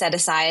parents can set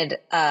aside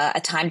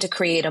a time to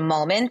create a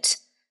moment,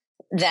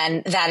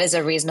 then that is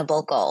a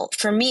reasonable goal.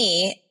 For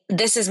me,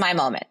 this is my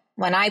moment.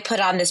 When I put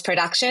on this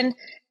production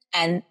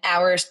and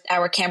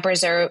our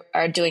campers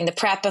are doing the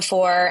prep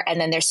before,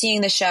 and then they're seeing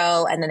the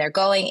show, and then they're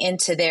going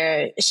into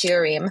their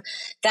shiurim,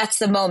 that's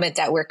the moment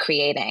that we're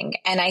creating.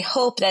 And I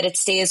hope that it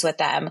stays with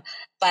them,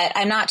 but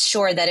I'm not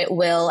sure that it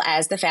will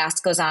as the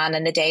fast goes on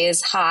and the day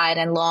is hot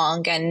and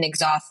long and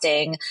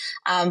exhausting.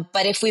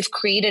 But if we've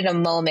created a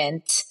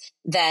moment,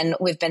 then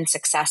we've been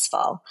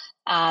successful.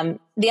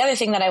 The other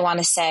thing that I want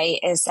to say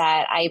is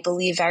that I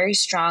believe very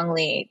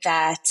strongly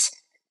that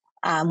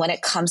when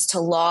it comes to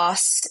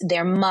loss,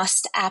 there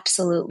must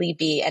absolutely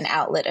be an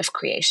outlet of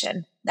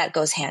creation that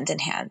goes hand in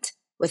hand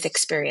with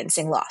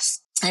experiencing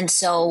loss. And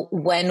so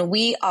when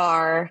we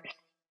are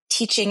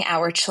teaching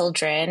our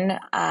children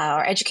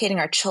or educating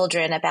our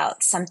children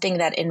about something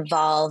that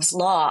involves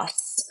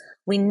loss,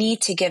 we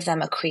need to give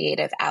them a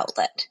creative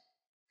outlet.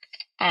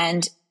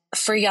 And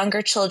for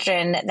younger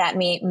children, that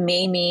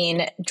may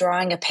mean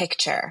drawing a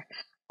picture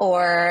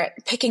or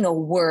picking a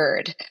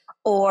word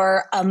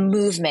or a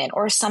movement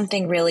or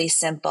something really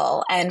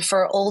simple. And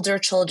for older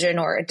children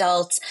or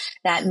adults,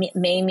 that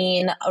may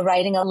mean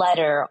writing a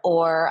letter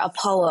or a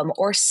poem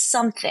or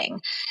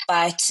something.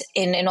 But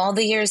in all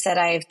the years that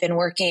I've been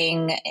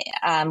working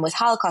with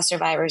Holocaust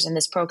survivors in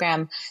this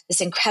program,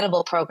 this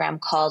incredible program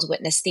called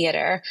Witness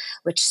Theater,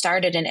 which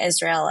started in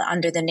Israel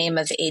under the name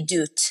of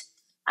Edut,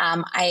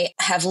 I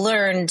have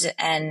learned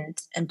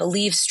and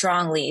believe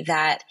strongly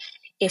that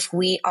if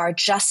we are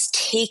just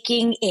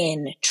taking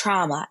in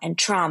trauma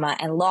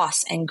and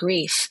loss and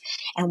grief,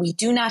 and we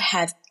do not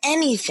have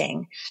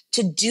anything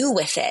to do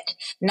with it,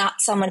 not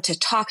someone to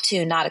talk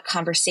to, not a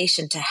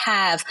conversation to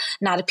have,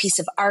 not a piece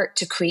of art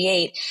to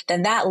create,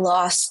 then that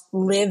loss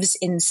lives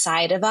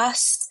inside of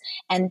us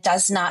and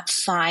does not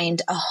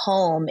find a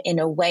home in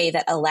a way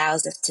that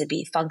allows us to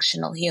be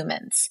functional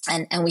humans.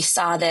 And we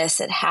saw this,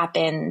 it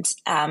happened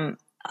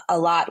a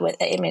lot with,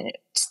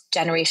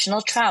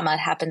 generational trauma, it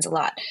happens a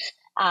lot.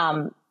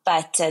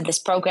 But this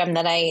program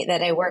that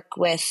I work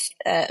with,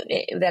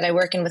 that I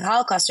work in with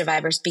Holocaust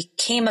survivors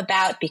came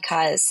about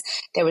because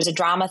there was a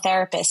drama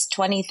therapist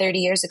 20, 30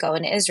 years ago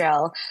in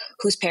Israel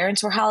whose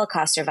parents were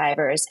Holocaust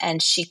survivors,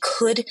 and she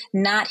could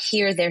not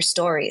hear their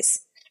stories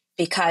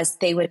because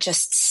they would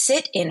just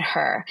sit in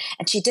her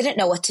and she didn't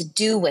know what to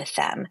do with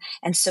them.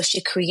 And so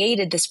she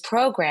created this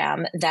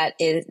program that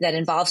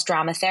involves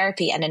drama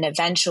therapy and an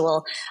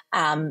eventual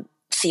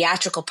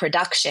theatrical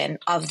production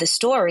of the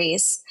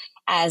stories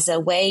as a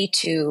way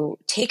to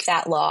take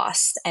that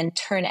loss and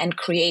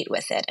create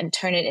with it and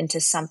turn it into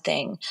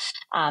something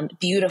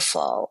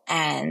beautiful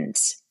and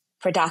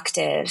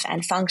productive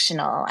and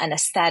functional and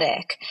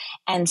aesthetic.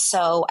 And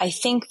so I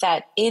think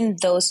that in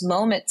those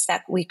moments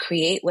that we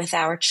create with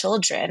our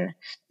children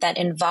that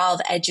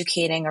involve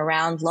educating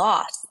around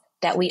loss,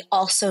 that we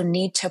also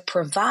need to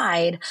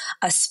provide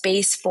a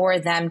space for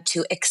them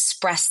to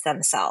express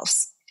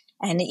themselves.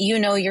 And you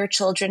know your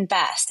children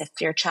best. If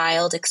your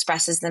child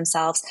expresses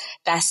themselves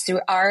best through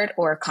art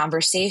or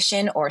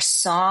conversation or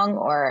song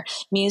or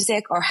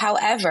music or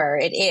however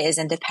it is,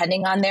 and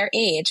depending on their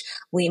age,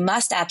 we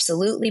must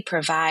absolutely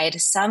provide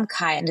some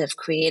kind of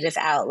creative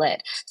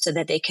outlet so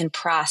that they can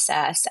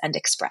process and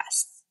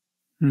express.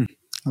 I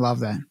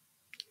love that.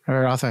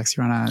 Rothwachs,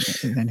 you want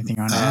to, anything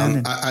on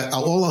that?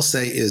 All I'll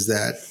say is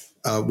that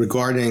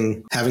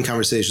regarding having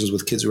conversations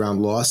with kids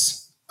around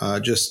loss,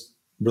 just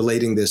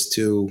relating this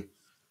to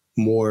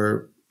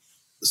more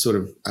sort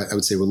of, I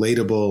would say,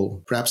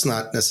 relatable, perhaps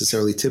not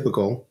necessarily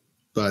typical,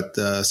 but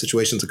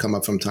situations that come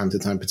up from time to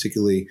time,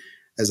 particularly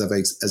as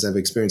I've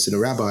experienced as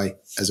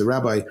a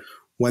rabbi,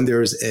 when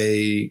there's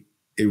a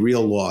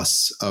real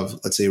loss of,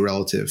 let's say, a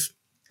relative,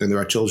 and there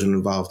are children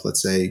involved,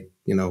 let's say,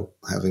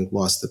 having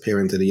lost a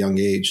parent at a young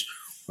age,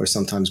 or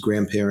sometimes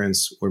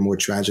grandparents, or more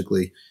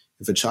tragically,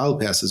 if a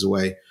child passes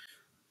away.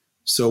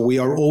 So we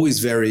are always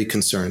very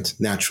concerned,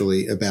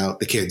 naturally, about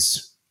the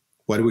kids.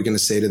 What are we going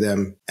to say to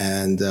them,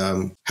 and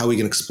how are we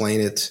going to explain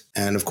it?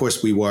 And of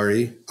course, we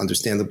worry,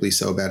 understandably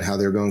so, about how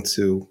they're going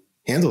to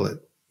handle it,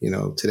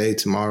 today,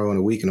 tomorrow, in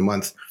a week, in a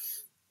month.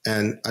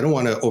 And I don't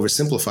want to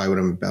oversimplify what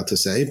I'm about to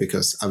say,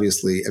 because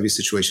obviously every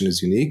situation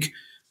is unique.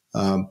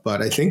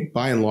 But I think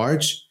by and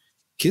large,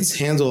 kids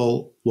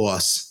handle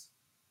loss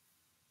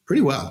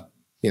pretty well,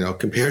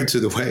 compared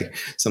to the way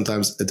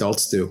sometimes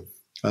adults do.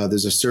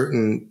 There's a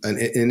certain an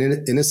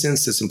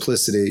innocence, a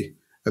simplicity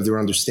of their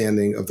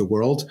understanding of the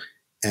world.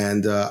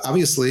 And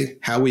obviously,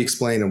 how we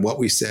explain and what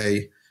we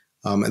say,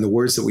 and the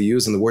words that we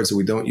use and the words that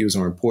we don't use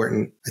are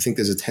important. I think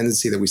there's a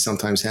tendency that we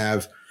sometimes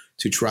have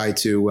to try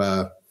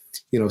to,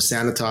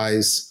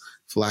 sanitize,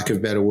 for lack of a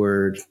better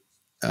word,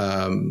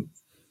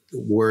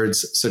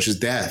 words such as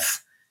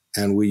death,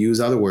 and we use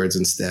other words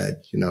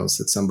instead. So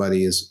that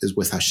somebody is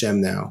with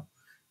Hashem now.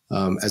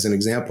 As an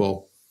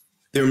example,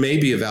 there may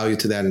be a value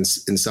to that in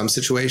some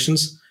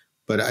situations,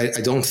 but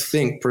I don't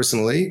think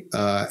personally,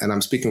 and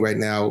I'm speaking right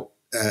now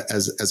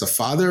as a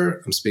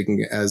father, I'm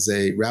speaking as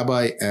a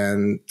rabbi,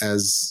 and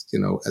as a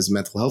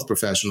mental health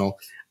professional,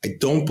 I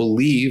don't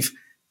believe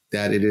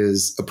that it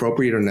is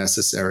appropriate or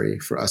necessary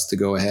for us to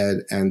go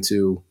ahead and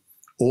to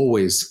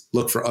always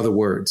look for other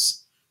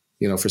words,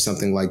 for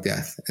something like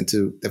death, and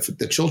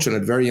the children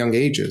at very young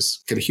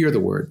ages can hear the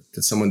word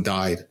that someone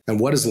died. And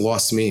what does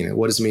loss mean? And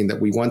what does it mean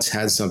that we once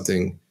had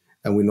something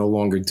and we no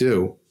longer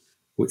do?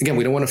 Again,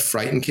 we don't want to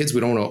frighten kids.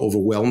 We don't want to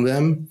overwhelm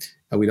them.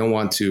 And we don't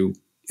want to,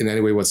 in any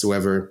way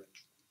whatsoever,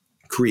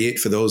 create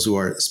for those who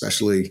are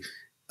especially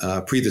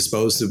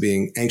predisposed to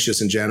being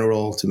anxious in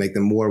general, to make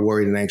them more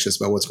worried and anxious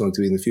about what's going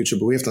to be in the future.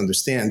 But we have to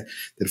understand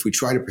that if we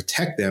try to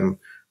protect them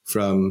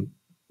from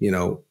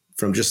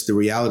just the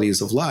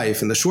realities of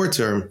life in the short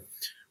term,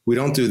 we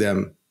don't do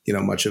them,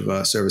 much of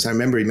a service. I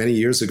remember many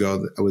years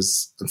ago, I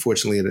was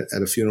unfortunately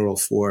at a funeral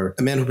for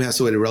a man who passed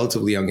away at a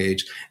relatively young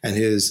age, and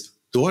his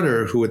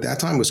daughter, who at that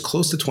time was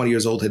close to 20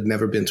 years old, had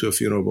never been to a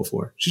funeral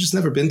before. She just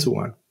never been to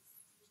one.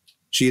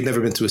 She had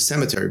never been to a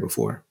cemetery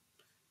before.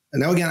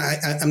 And now, again,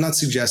 I'm not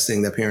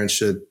suggesting that parents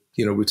should,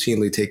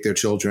 routinely take their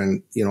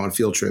children, on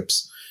field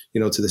trips,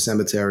 to the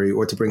cemetery,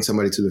 or to bring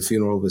somebody to the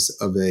funeral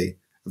of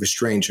a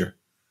stranger.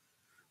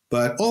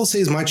 But all I'll say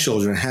is my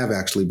children have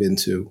actually been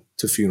to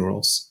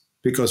funerals,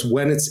 because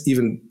when it's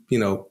even,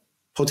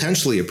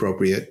 potentially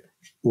appropriate,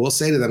 we'll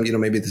say to them,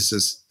 maybe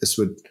this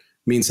would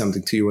mean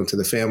something to you and to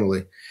the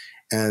family.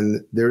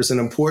 And there's an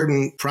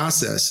important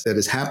process that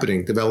is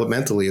happening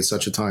developmentally at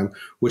such a time,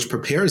 which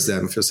prepares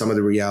them for some of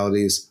the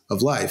realities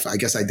of life. I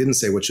guess I didn't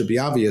say what should be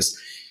obvious.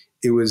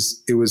 It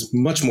was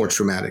much more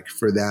traumatic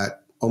for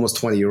that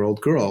almost 20-year-old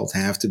girl to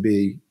have to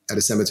be at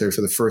a cemetery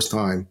for the first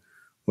time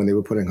when they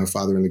were putting her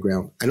father in the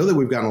ground. I know that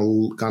we've gone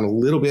a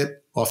little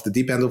bit off the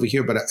deep end over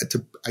here, but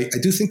I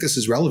do think this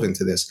is relevant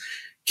to this.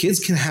 Kids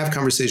can have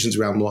conversations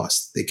around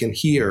loss. They can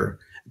hear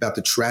about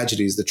the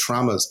tragedies, the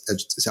traumas,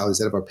 as Sally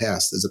said, of our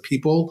past as a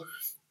people,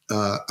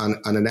 on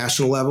a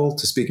national level,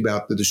 to speak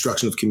about the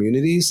destruction of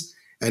communities.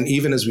 And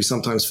even as we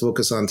sometimes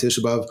focus on Tisha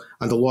B'Av,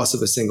 on the loss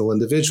of a single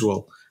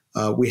individual,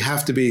 we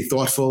have to be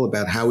thoughtful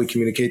about how we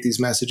communicate these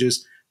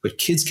messages, but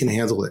kids can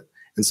handle it.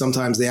 And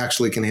sometimes they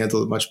actually can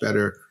handle it much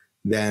better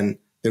than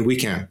we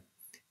can.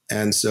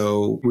 And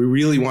so we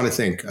really want to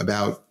think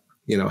about,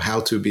 how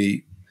to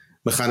be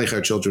mechanech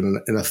our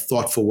children in a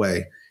thoughtful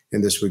way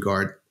in this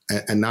regard,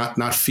 and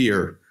not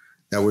fear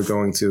that we're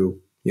going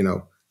to,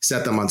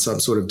 set them on some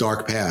sort of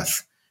dark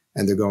path,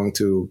 and they're going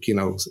to,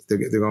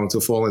 they're going to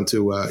fall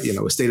into,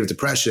 a state of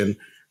depression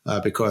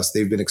because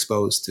they've been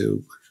exposed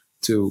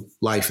to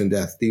life and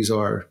death. These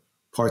are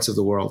parts of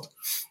the world.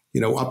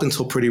 Up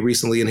until pretty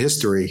recently in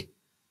history,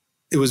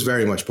 it was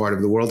very much part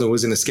of the world. It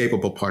was an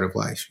inescapable part of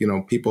life.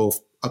 People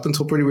up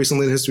until pretty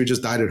recently in history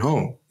just died at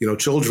home.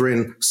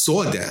 Children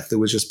saw death. It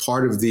was just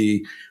part of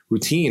the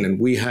routine. And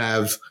we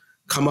have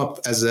come up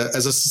as a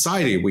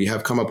society, we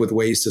have come up with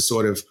ways to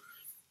sort of,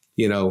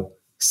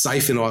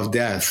 siphon off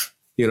death,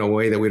 in a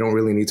way that we don't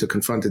really need to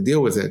confront to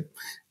deal with it.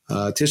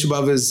 Tisha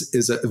B'Av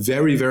is a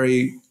very,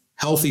 very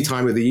healthy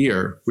time of the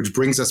year, which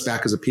brings us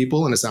back as a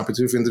people, and it's an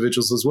opportunity for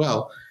individuals as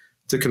well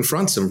to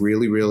confront some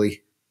really,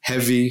 really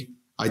heavy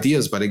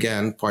ideas, but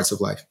again, parts of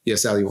life.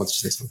 Yes, Sally, you want to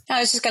say something? I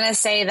was just going to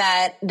say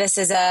that this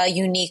is a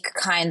unique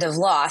kind of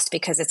loss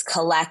because it's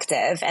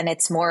collective, and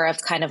it's more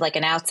of kind of like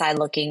an outside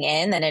looking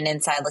in than an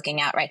inside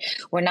looking out, right?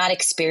 We're not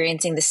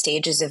experiencing the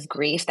stages of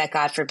grief that,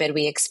 God forbid,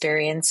 we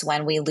experience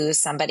when we lose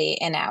somebody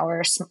in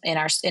our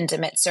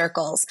intimate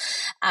circles.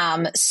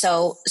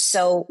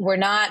 So we're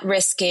not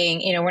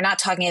risking, we're not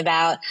talking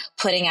about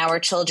putting our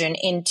children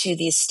into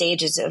these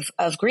stages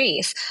of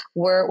grief.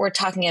 We're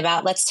talking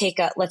about, let's take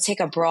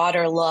a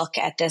broader look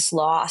at this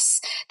loss.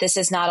 This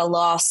is not a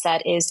loss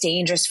that is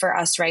dangerous for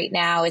us right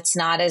now. It's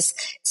not as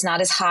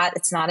hot.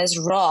 It's not as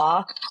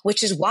raw,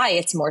 which is why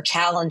it's more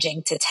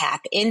challenging to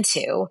tap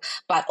into,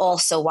 but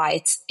also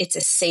why it's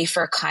a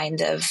safer kind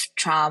of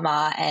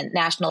trauma and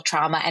national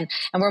trauma. And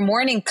we're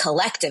mourning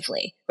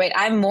collectively, right?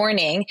 I'm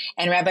mourning,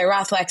 and Rabbi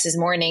Rothwachs is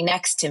mourning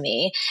next to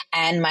me,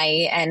 and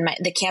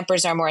the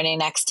campers are mourning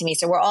next to me.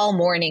 So we're all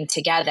mourning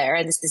together.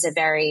 And this is a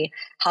very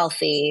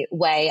healthy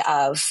way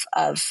of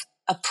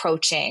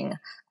approaching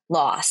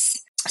loss.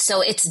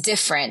 So it's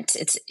different.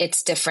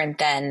 It's different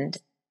than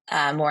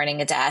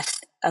mourning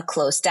a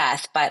close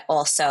death, but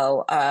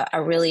also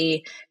a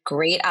really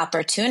great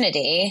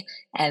opportunity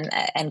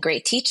and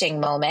great teaching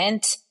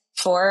moment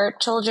for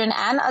children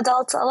and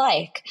adults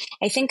alike.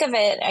 I think of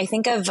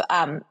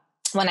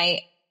when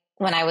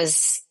I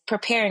was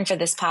preparing for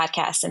this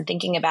podcast and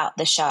thinking about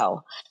the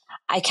show,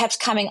 I kept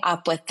coming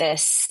up with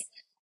this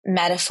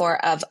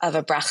metaphor of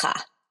a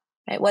bracha.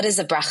 Right? What is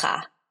a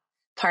bracha?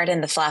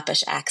 Pardon the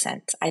flappish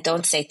accent. I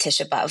don't say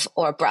Tisha B'Av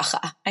or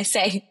bracha. I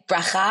say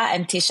bracha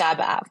and Tisha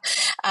B'Av.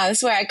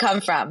 That's where I come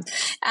from.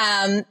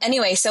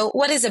 Anyway, so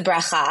what is a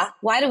bracha?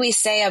 Why do we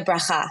say a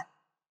bracha?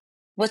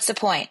 What's the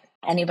point?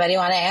 Anybody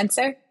want to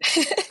answer?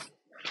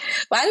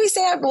 Why do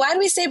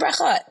we say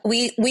bracha?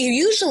 We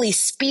usually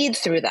speed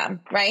through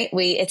them, right?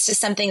 It's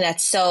just something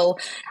that's so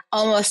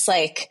almost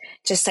like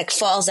just like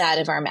falls out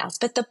of our mouths.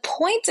 But the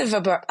point of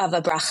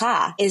a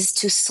bracha is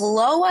to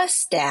slow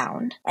us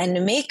down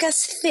and make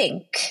us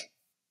think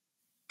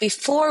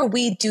before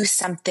we do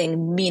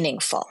something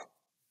meaningful.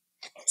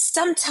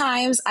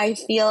 Sometimes I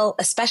feel,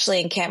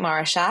 especially in Camp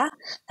Marasha,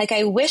 like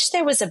I wish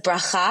there was a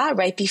bracha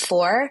right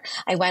before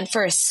I went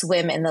for a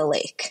swim in the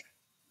lake.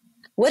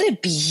 What a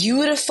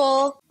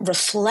beautiful,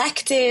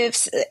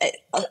 reflective,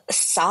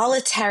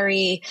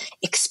 solitary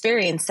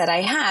experience that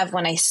I have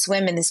when I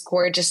swim in this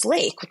gorgeous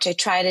lake, which I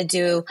try to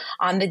do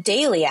on the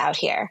daily out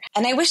here.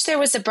 And I wish there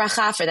was a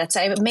bracha for that,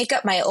 so I would make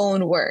up my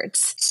own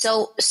words.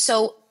 So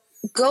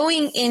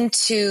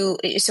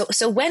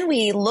when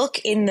we look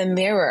in the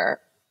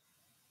mirror,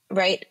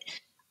 right,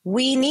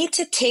 we need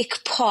to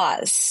take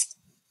pause.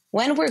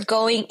 When we're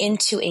going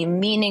into a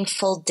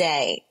meaningful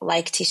day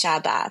like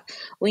Tisha B'Av,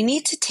 we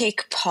need to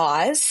take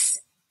pause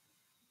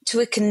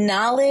to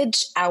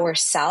acknowledge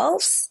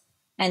ourselves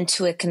and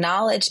to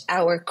acknowledge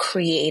our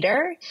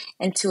Creator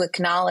and to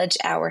acknowledge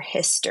our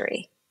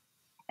history.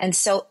 And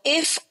so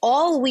if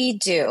all we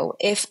do,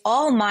 if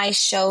all my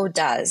show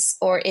does,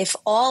 or if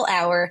all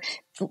our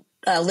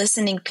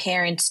listening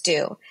parents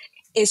do,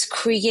 is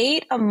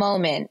create a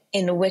moment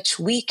in which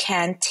we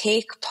can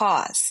take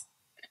pause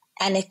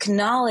and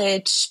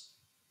acknowledge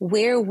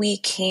where we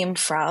came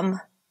from,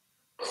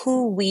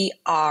 who we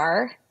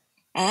are,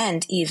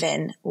 and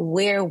even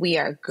where we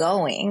are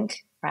going,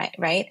 right?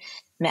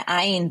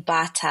 Me'ayin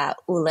bata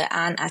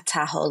ule'an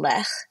ata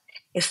holech.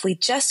 If we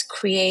just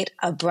create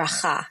a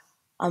bracha,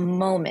 a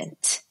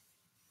moment,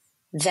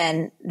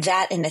 then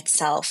that in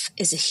itself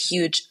is a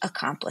huge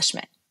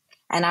accomplishment.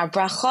 And our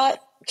brachot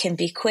can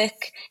be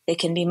quick, they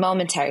can be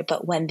momentary,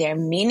 but when they're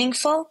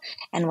meaningful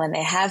and when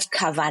they have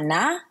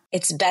kavanah,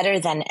 it's better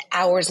than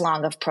hours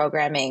long of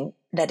programming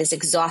that is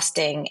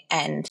exhausting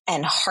and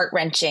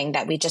heart-wrenching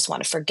that we just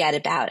want to forget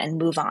about and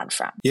move on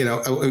from. When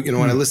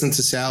I listen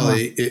to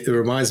Sally, it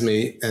reminds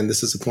me, and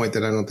this is a point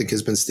that I don't think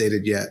has been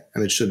stated yet,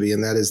 and it should be,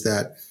 and that is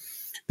that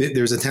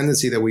there's a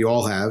tendency that we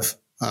all have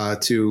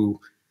to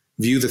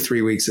view the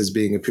 3 weeks as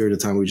being a period of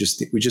time we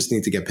just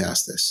need to get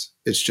past this.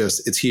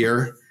 It's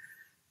here.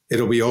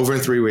 It'll be over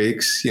in 3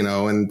 weeks,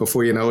 and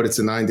before you know it, it's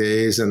in 9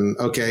 days, and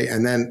okay,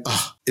 and then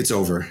it's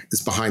over.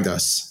 It's behind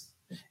us,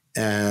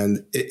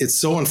 and it's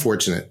so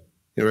unfortunate.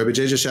 Rabbi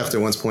J.J.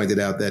 Schechter once pointed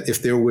out that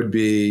if there would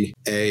be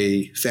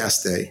a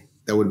fast day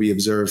that would be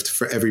observed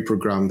for every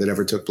pogrom that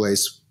ever took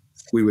place,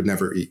 we would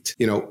never eat.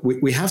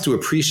 We have to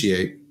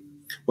appreciate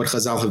what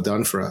Chazal have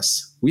done for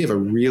us. We have a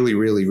really,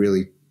 really,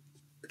 really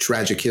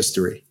tragic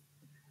history,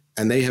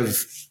 and they have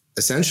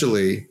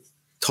essentially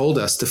told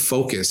us to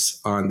focus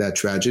on that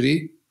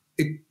tragedy,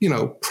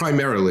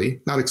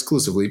 primarily, not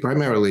exclusively,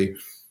 primarily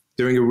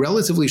during a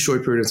relatively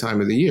short period of time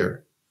of the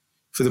year.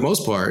 For the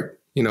most part,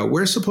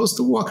 we're supposed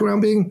to walk around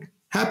being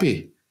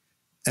happy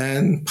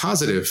and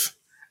positive,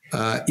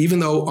 even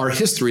though our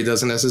history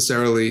doesn't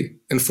necessarily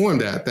inform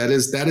that. That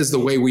is the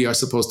way we are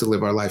supposed to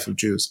live our life of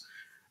Jews.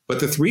 But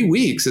the 3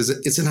 weeks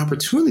it's an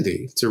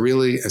opportunity to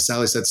really, as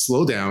Sally said,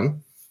 slow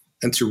down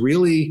and to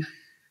really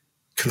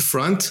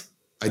confront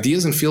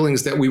ideas and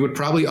feelings that we would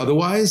probably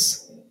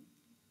otherwise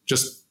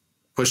just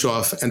push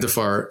off and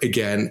defer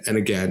again and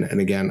again and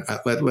again.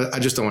 I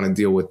just don't want to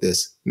deal with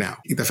this now.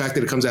 The fact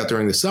that it comes out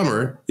during the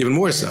summer, even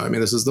more so. I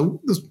mean, this is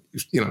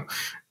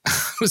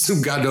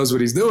God knows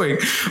what he's doing,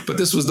 but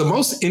this was the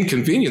most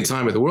inconvenient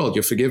time of the world,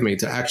 you'll forgive me,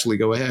 to actually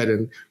go ahead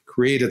and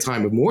create a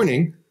time of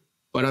mourning.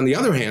 But on the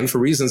other hand, for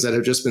reasons that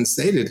have just been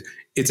stated,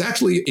 it's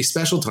actually a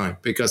special time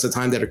because a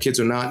time that our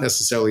kids are not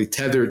necessarily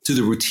tethered to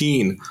the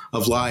routine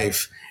of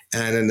life.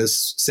 And in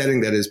this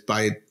setting that is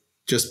by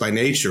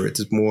nature,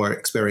 it's more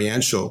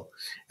experiential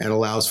and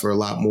allows for a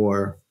lot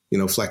more,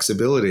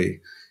 flexibility.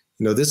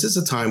 This is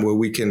a time where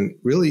we can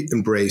really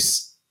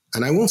embrace,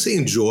 and I won't say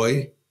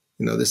enjoy,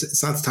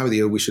 it's not the time of the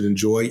year we should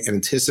enjoy and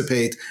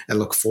anticipate and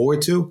look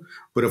forward to.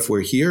 But if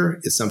we're here,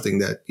 it's something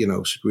that,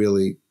 should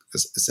really,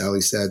 as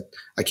Sally said,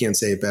 I can't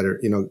say it better.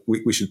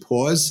 We should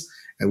pause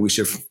and we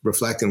should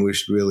reflect and we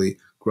should really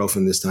grow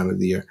from this time of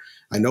the year.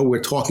 I know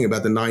we're talking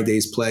about the 9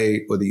 days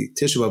play or the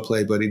Tisha B'Av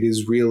play, but it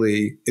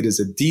is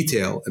a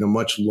detail in a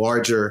much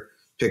larger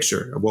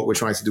picture of what we're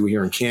trying to do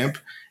here in camp.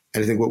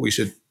 And I think what we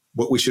should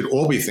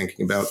all be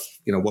thinking about,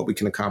 what we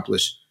can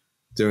accomplish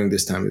during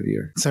this time of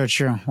year. So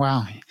true.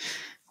 Wow.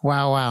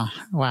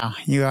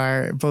 You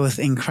are both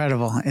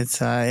incredible.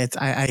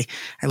 I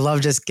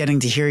love just getting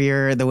to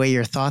hear the way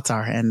your thoughts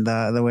are and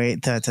the way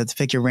to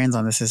pick your brains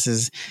on this.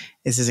 This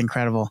is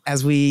incredible.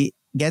 As we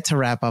get to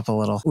wrap up a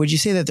little, would you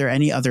say that there are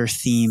any other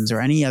themes or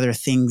any other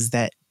things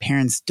that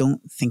parents don't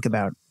think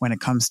about when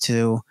it comes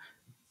to,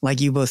 like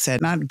you both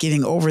said, not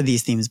giving over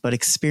these themes, but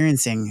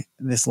experiencing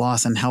this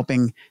loss and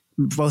helping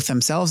both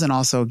themselves and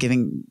also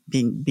being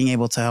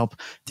able to help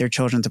their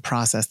children to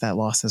process that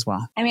loss as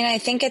well? I mean, I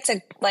think it's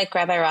like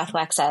Rabbi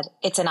Rothwachs said,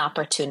 it's an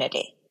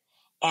opportunity.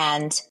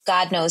 And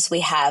God knows we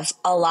have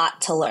a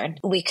lot to learn.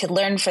 We could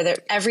learn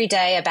every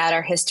day about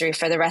our history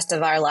for the rest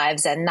of our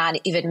lives and not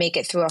even make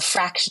it through a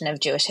fraction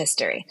of Jewish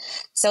history.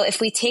 So if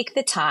we take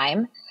the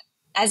time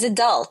as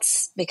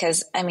adults,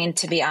 because I mean,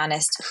 to be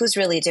honest, who's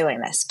really doing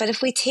this? But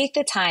if we take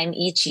the time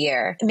each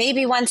year,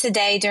 maybe once a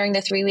day during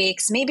the 3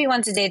 weeks, maybe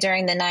once a day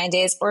during the 9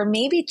 days, or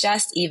maybe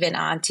just even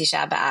on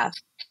Tisha B'Av,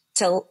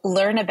 to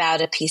learn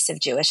about a piece of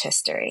Jewish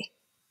history,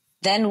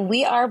 then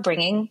we are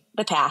bringing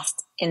the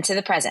past into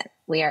the present.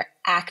 We are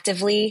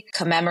actively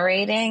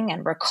commemorating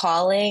and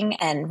recalling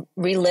and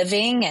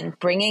reliving and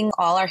bringing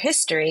all our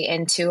history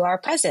into our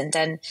present.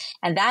 And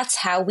that's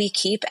how we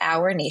keep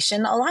our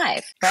nation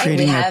alive, right?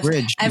 Creating we have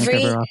bridge,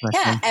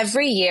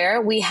 every year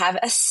we have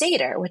a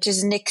Seder, which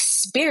is an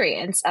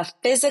experience, a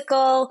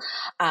physical,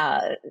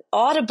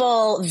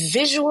 audible,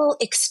 visual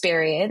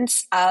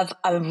experience of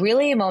a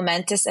really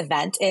momentous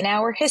event in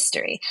our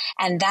history.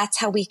 And that's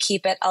how we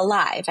keep it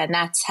alive. And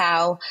that's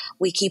how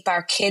we keep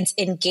our kids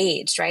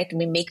engaged, right? And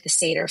we make the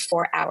Seder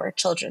for our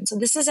children. So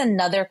this is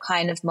another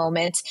kind of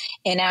moment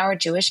in our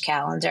Jewish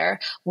calendar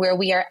where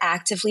we are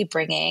actively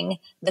bringing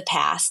the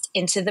past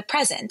into the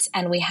present.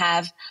 And we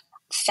have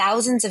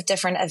thousands of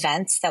different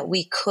events that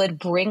we could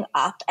bring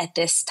up at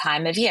this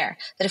time of year,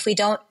 that if we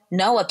don't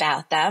know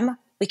about them,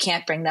 we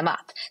can't bring them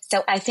up.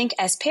 So I think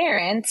as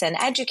parents and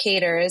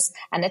educators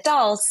and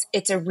adults,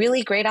 it's a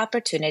really great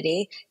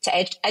opportunity to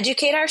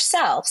educate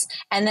ourselves.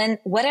 And then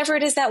whatever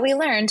it is that we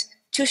learned,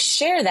 to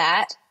share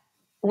that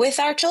with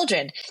our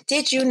children.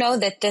 Did you know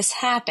that this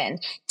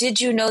happened? Did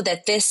you know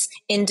that this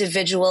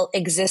individual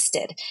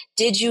existed?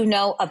 Did you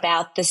know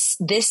about this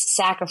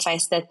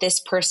sacrifice that this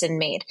person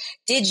made?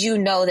 Did you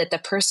know that the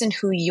person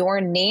who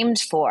you're named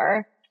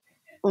for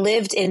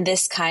lived in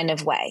this kind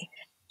of way?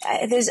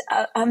 There's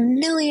a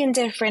million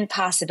different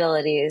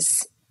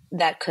possibilities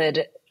that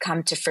could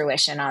come to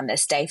fruition on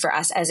this day for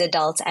us as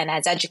adults and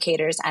as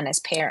educators and as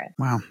parents.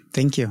 Wow.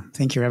 Thank you.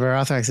 Thank you, Rabbi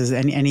Rothwachs. Is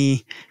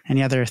any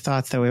other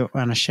thoughts that we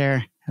want to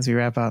share as we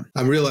wrap up?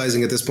 I'm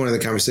realizing at this point in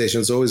the conversation,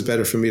 it's always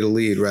better for me to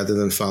lead rather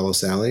than follow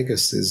Sally,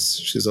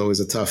 because she's always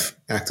a tough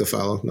act to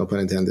follow. No pun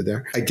intended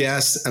there. I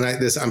guess, and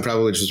I'm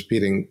probably just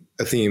repeating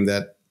a theme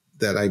that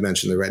I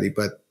mentioned already,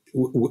 but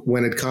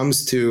when it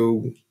comes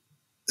to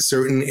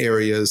certain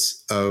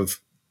areas of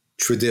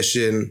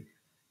tradition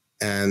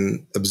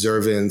and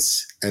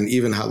observance and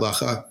even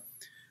halacha,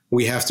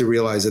 we have to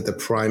realize that the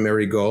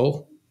primary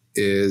goal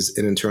is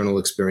an internal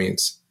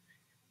experience.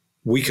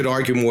 We could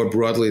argue more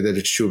broadly that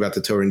it's true about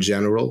the Torah in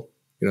general.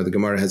 The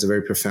Gemara has a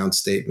very profound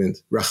statement,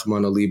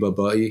 Rahman liba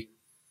ba'i.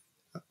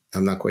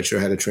 I'm not quite sure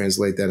how to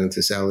translate that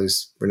into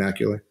Sally's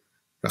vernacular.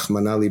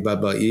 Rahman liba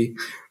ba'i.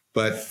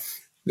 But,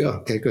 yeah,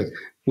 okay, good.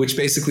 Which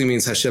basically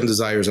means Hashem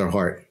desires our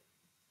heart.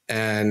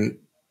 And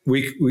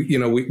we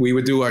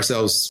would do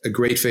ourselves a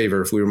great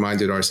favor if we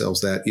reminded ourselves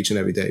that each and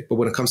every day. But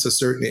when it comes to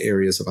certain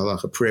areas of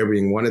halacha, prayer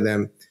being one of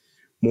them,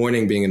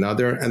 mourning being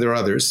another, and there are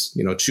others,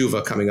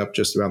 tshuva coming up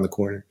just around the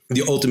corner.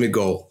 The ultimate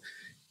goal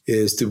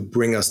is to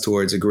bring us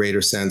towards a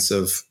greater sense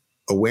of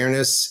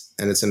awareness,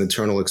 and it's an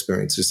internal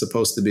experience. There's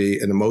supposed to be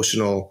an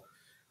emotional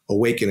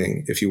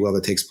awakening, if you will,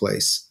 that takes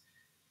place.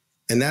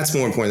 And that's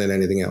more important than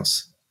anything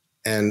else.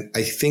 And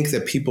I think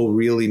that people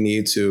really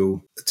need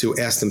to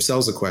ask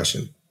themselves a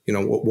question.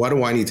 What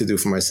do I need to do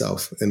for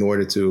myself in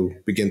order to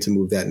begin to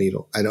move that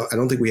needle? I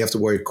don't think we have to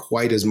worry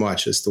quite as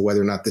much as to whether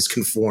or not this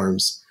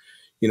conforms,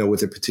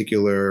 with a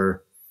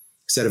particular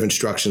set of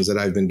instructions that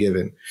I've been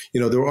given.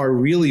 There are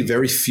really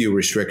very few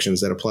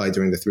restrictions that apply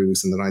during the 3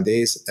 weeks and the 9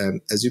 days.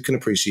 And as you can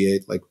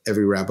appreciate, like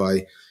every rabbi,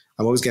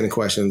 I'm always getting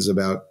questions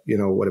about,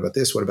 what about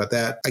this? What about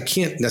that? I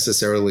can't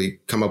necessarily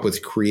come up with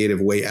a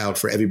creative way out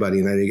for everybody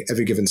in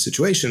every given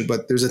situation,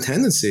 but there's a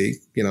tendency,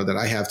 that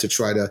I have to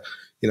try to,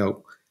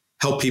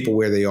 help people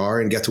where they are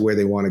and get to where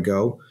they want to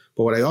go.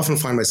 But what I often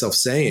find myself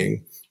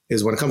saying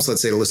is when it comes, let's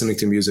say, to listening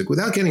to music,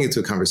 without getting into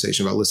a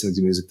conversation about listening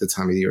to music the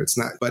time of the year, it's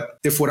not. But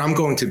if what I'm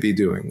going to be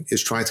doing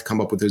is trying to come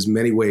up with as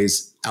many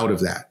ways out of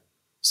that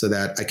so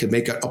that I could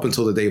make it up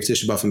until the day of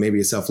Tisha B'Av and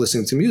maybe itself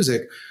listening to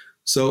music.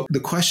 So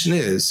the question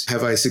is,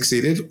 have I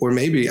succeeded? Or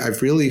maybe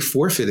I've really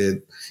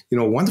forfeited,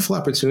 a wonderful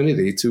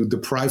opportunity to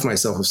deprive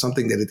myself of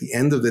something that at the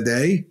end of the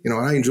day,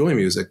 I enjoy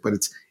music, but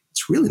it's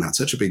really not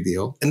such a big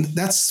deal. And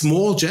that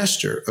small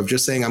gesture of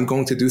just saying I'm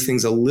going to do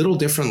things a little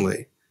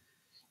differently,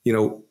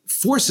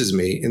 forces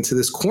me into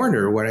this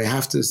corner where I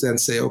have to then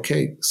say,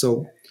 okay,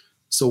 so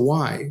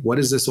why? What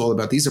is this all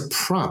about? These are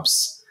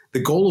prompts.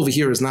 The goal over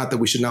here is not that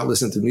we should not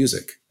listen to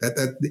music.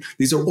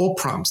 These are all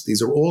prompts.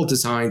 These are all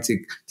designed to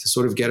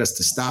sort of get us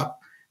to stop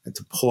and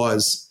to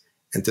pause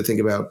and to think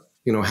about,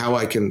 how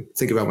I can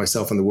think about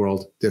myself and the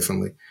world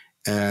differently.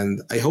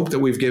 And I hope that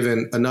we've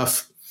given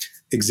enough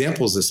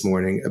examples this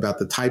morning about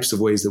the types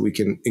of ways that we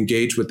can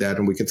engage with that,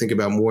 and we can think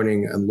about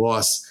mourning and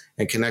loss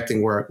and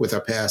connecting with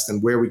our past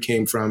and where we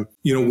came from.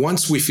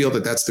 Once we feel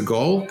that that's the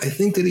goal, I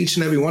think that each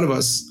and every one of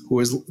us who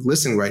is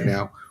listening right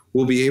now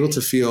will be able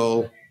to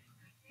feel,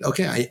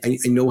 okay, I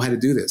know how to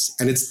do this.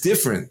 And it's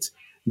different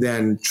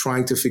than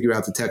trying to figure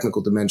out the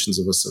technical dimensions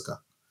of a sukkah.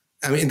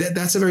 I mean,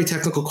 that's a very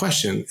technical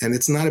question, and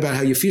it's not about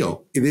how you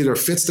feel. It either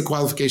fits the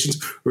qualifications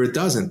or it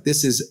doesn't.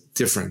 This is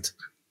different.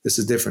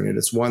 And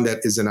it's one that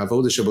is an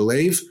avodah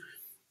shebelev.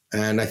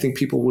 And I think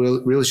people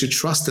really should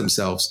trust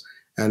themselves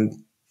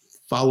and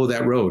follow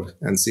that road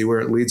and see where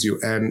it leads you.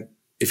 And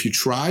if you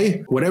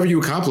try, whatever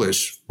you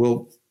accomplish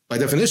will, by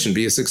definition,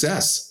 be a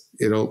success.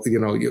 You'll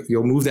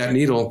move that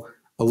needle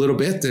a little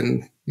bit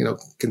and,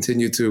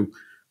 continue to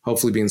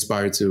hopefully be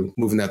inspired to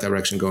move in that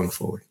direction going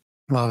forward.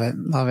 Love it.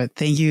 Love it.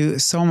 Thank you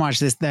so much.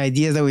 The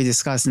idea that we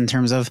discussed in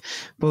terms of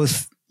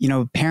both,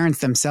 parents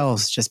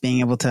themselves just being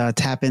able to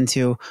tap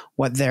into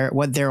what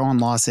their own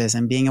loss is,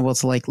 and being able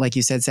to, like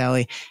you said,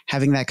 Sally,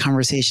 having that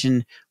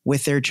conversation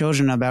with their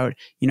children about,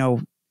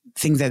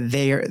 things that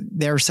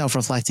they're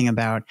self-reflecting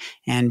about,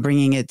 and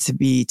bringing it to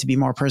be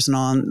more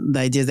personal. And the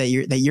ideas that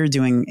you're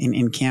doing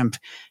in camp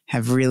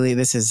have really,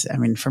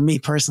 for me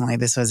personally,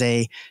 this was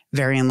a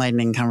very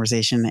enlightening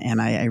conversation, and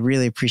I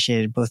really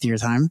appreciated both of your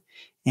time.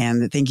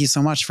 And thank you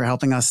so much for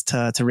helping us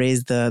to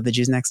raise the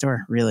Jews next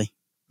door. Really.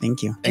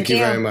 Thank you. Thank you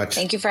very much.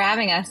 Thank you for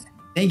having us.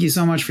 Thank you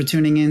so much for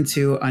tuning in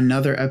to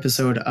another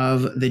episode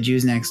of The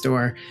Jews Next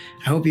Door.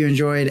 I hope you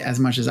enjoyed as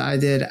much as I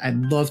did. I'd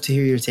love to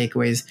hear your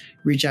takeaways.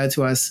 Reach out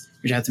to us.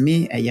 Reach out to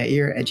me at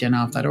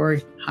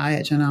yair@jenalf.org,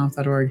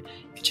 hi@jenalf.org.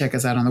 You can check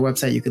us out on the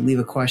website. You could leave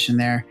a question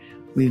there.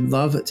 We'd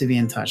love to be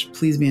in touch.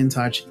 Please be in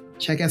touch.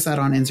 Check us out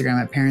on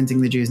Instagram at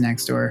Parenting the Jews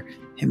Next Door.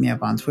 Hit me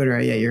up on Twitter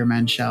at yair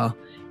menshel.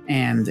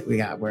 And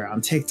we're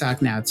on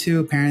TikTok now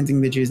too,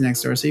 Parenting the Jews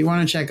Next Door. So you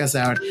want to check us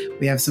out.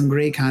 We have some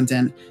great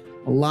content,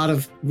 a lot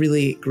of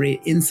really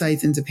great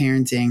insights into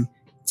parenting,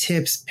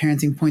 tips,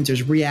 parenting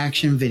pointers,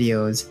 reaction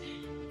videos,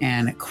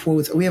 and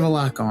quotes. We have a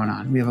lot going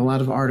on. We have a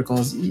lot of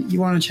articles. You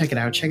want to check it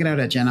out. Check it out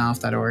at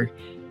genoff.org.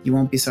 You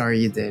won't be sorry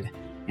you did.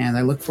 And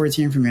I look forward to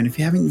hearing from you. And if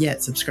you haven't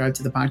yet subscribed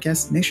to the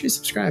podcast, make sure you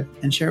subscribe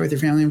and share it with your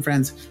family and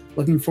friends.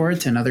 Looking forward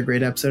to another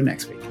great episode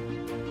next week.